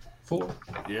 3? 4?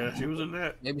 Yeah, she was in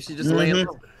that. Maybe she just laying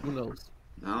low. Who knows?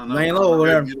 I don't know. Laying low or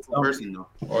whatever. Beautiful person, though.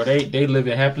 Or they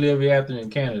living happily ever after in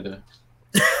Canada.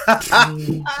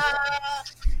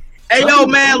 Hey, yo,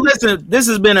 man, listen. This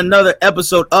has been another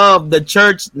episode of the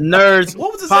Church Nerds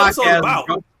What was this podcast. episode about?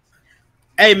 Bro.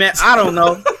 Hey, man, I don't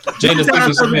know. Jada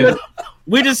Pinkett Smith.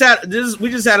 We just had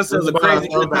ourselves a crazy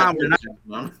good time tonight.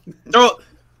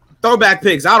 Throwback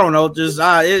picks. I don't know. It was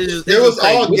all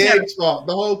Gabe's fault.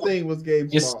 The whole thing was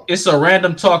Gabe's fault. It's a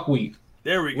random talk week.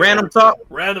 There we go. Random talk.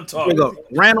 Here we go.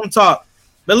 Random talk.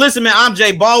 But listen, man, I'm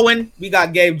Jay Baldwin. We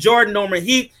got Gabe Jordan, Norman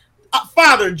Heath,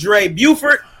 Father Dre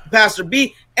Buford, Pastor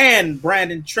B, and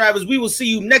Brandon Travis. We will see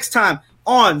you next time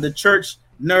on the Church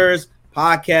Nerds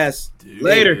podcast.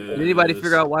 Later. Did anybody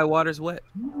figure out why water's wet?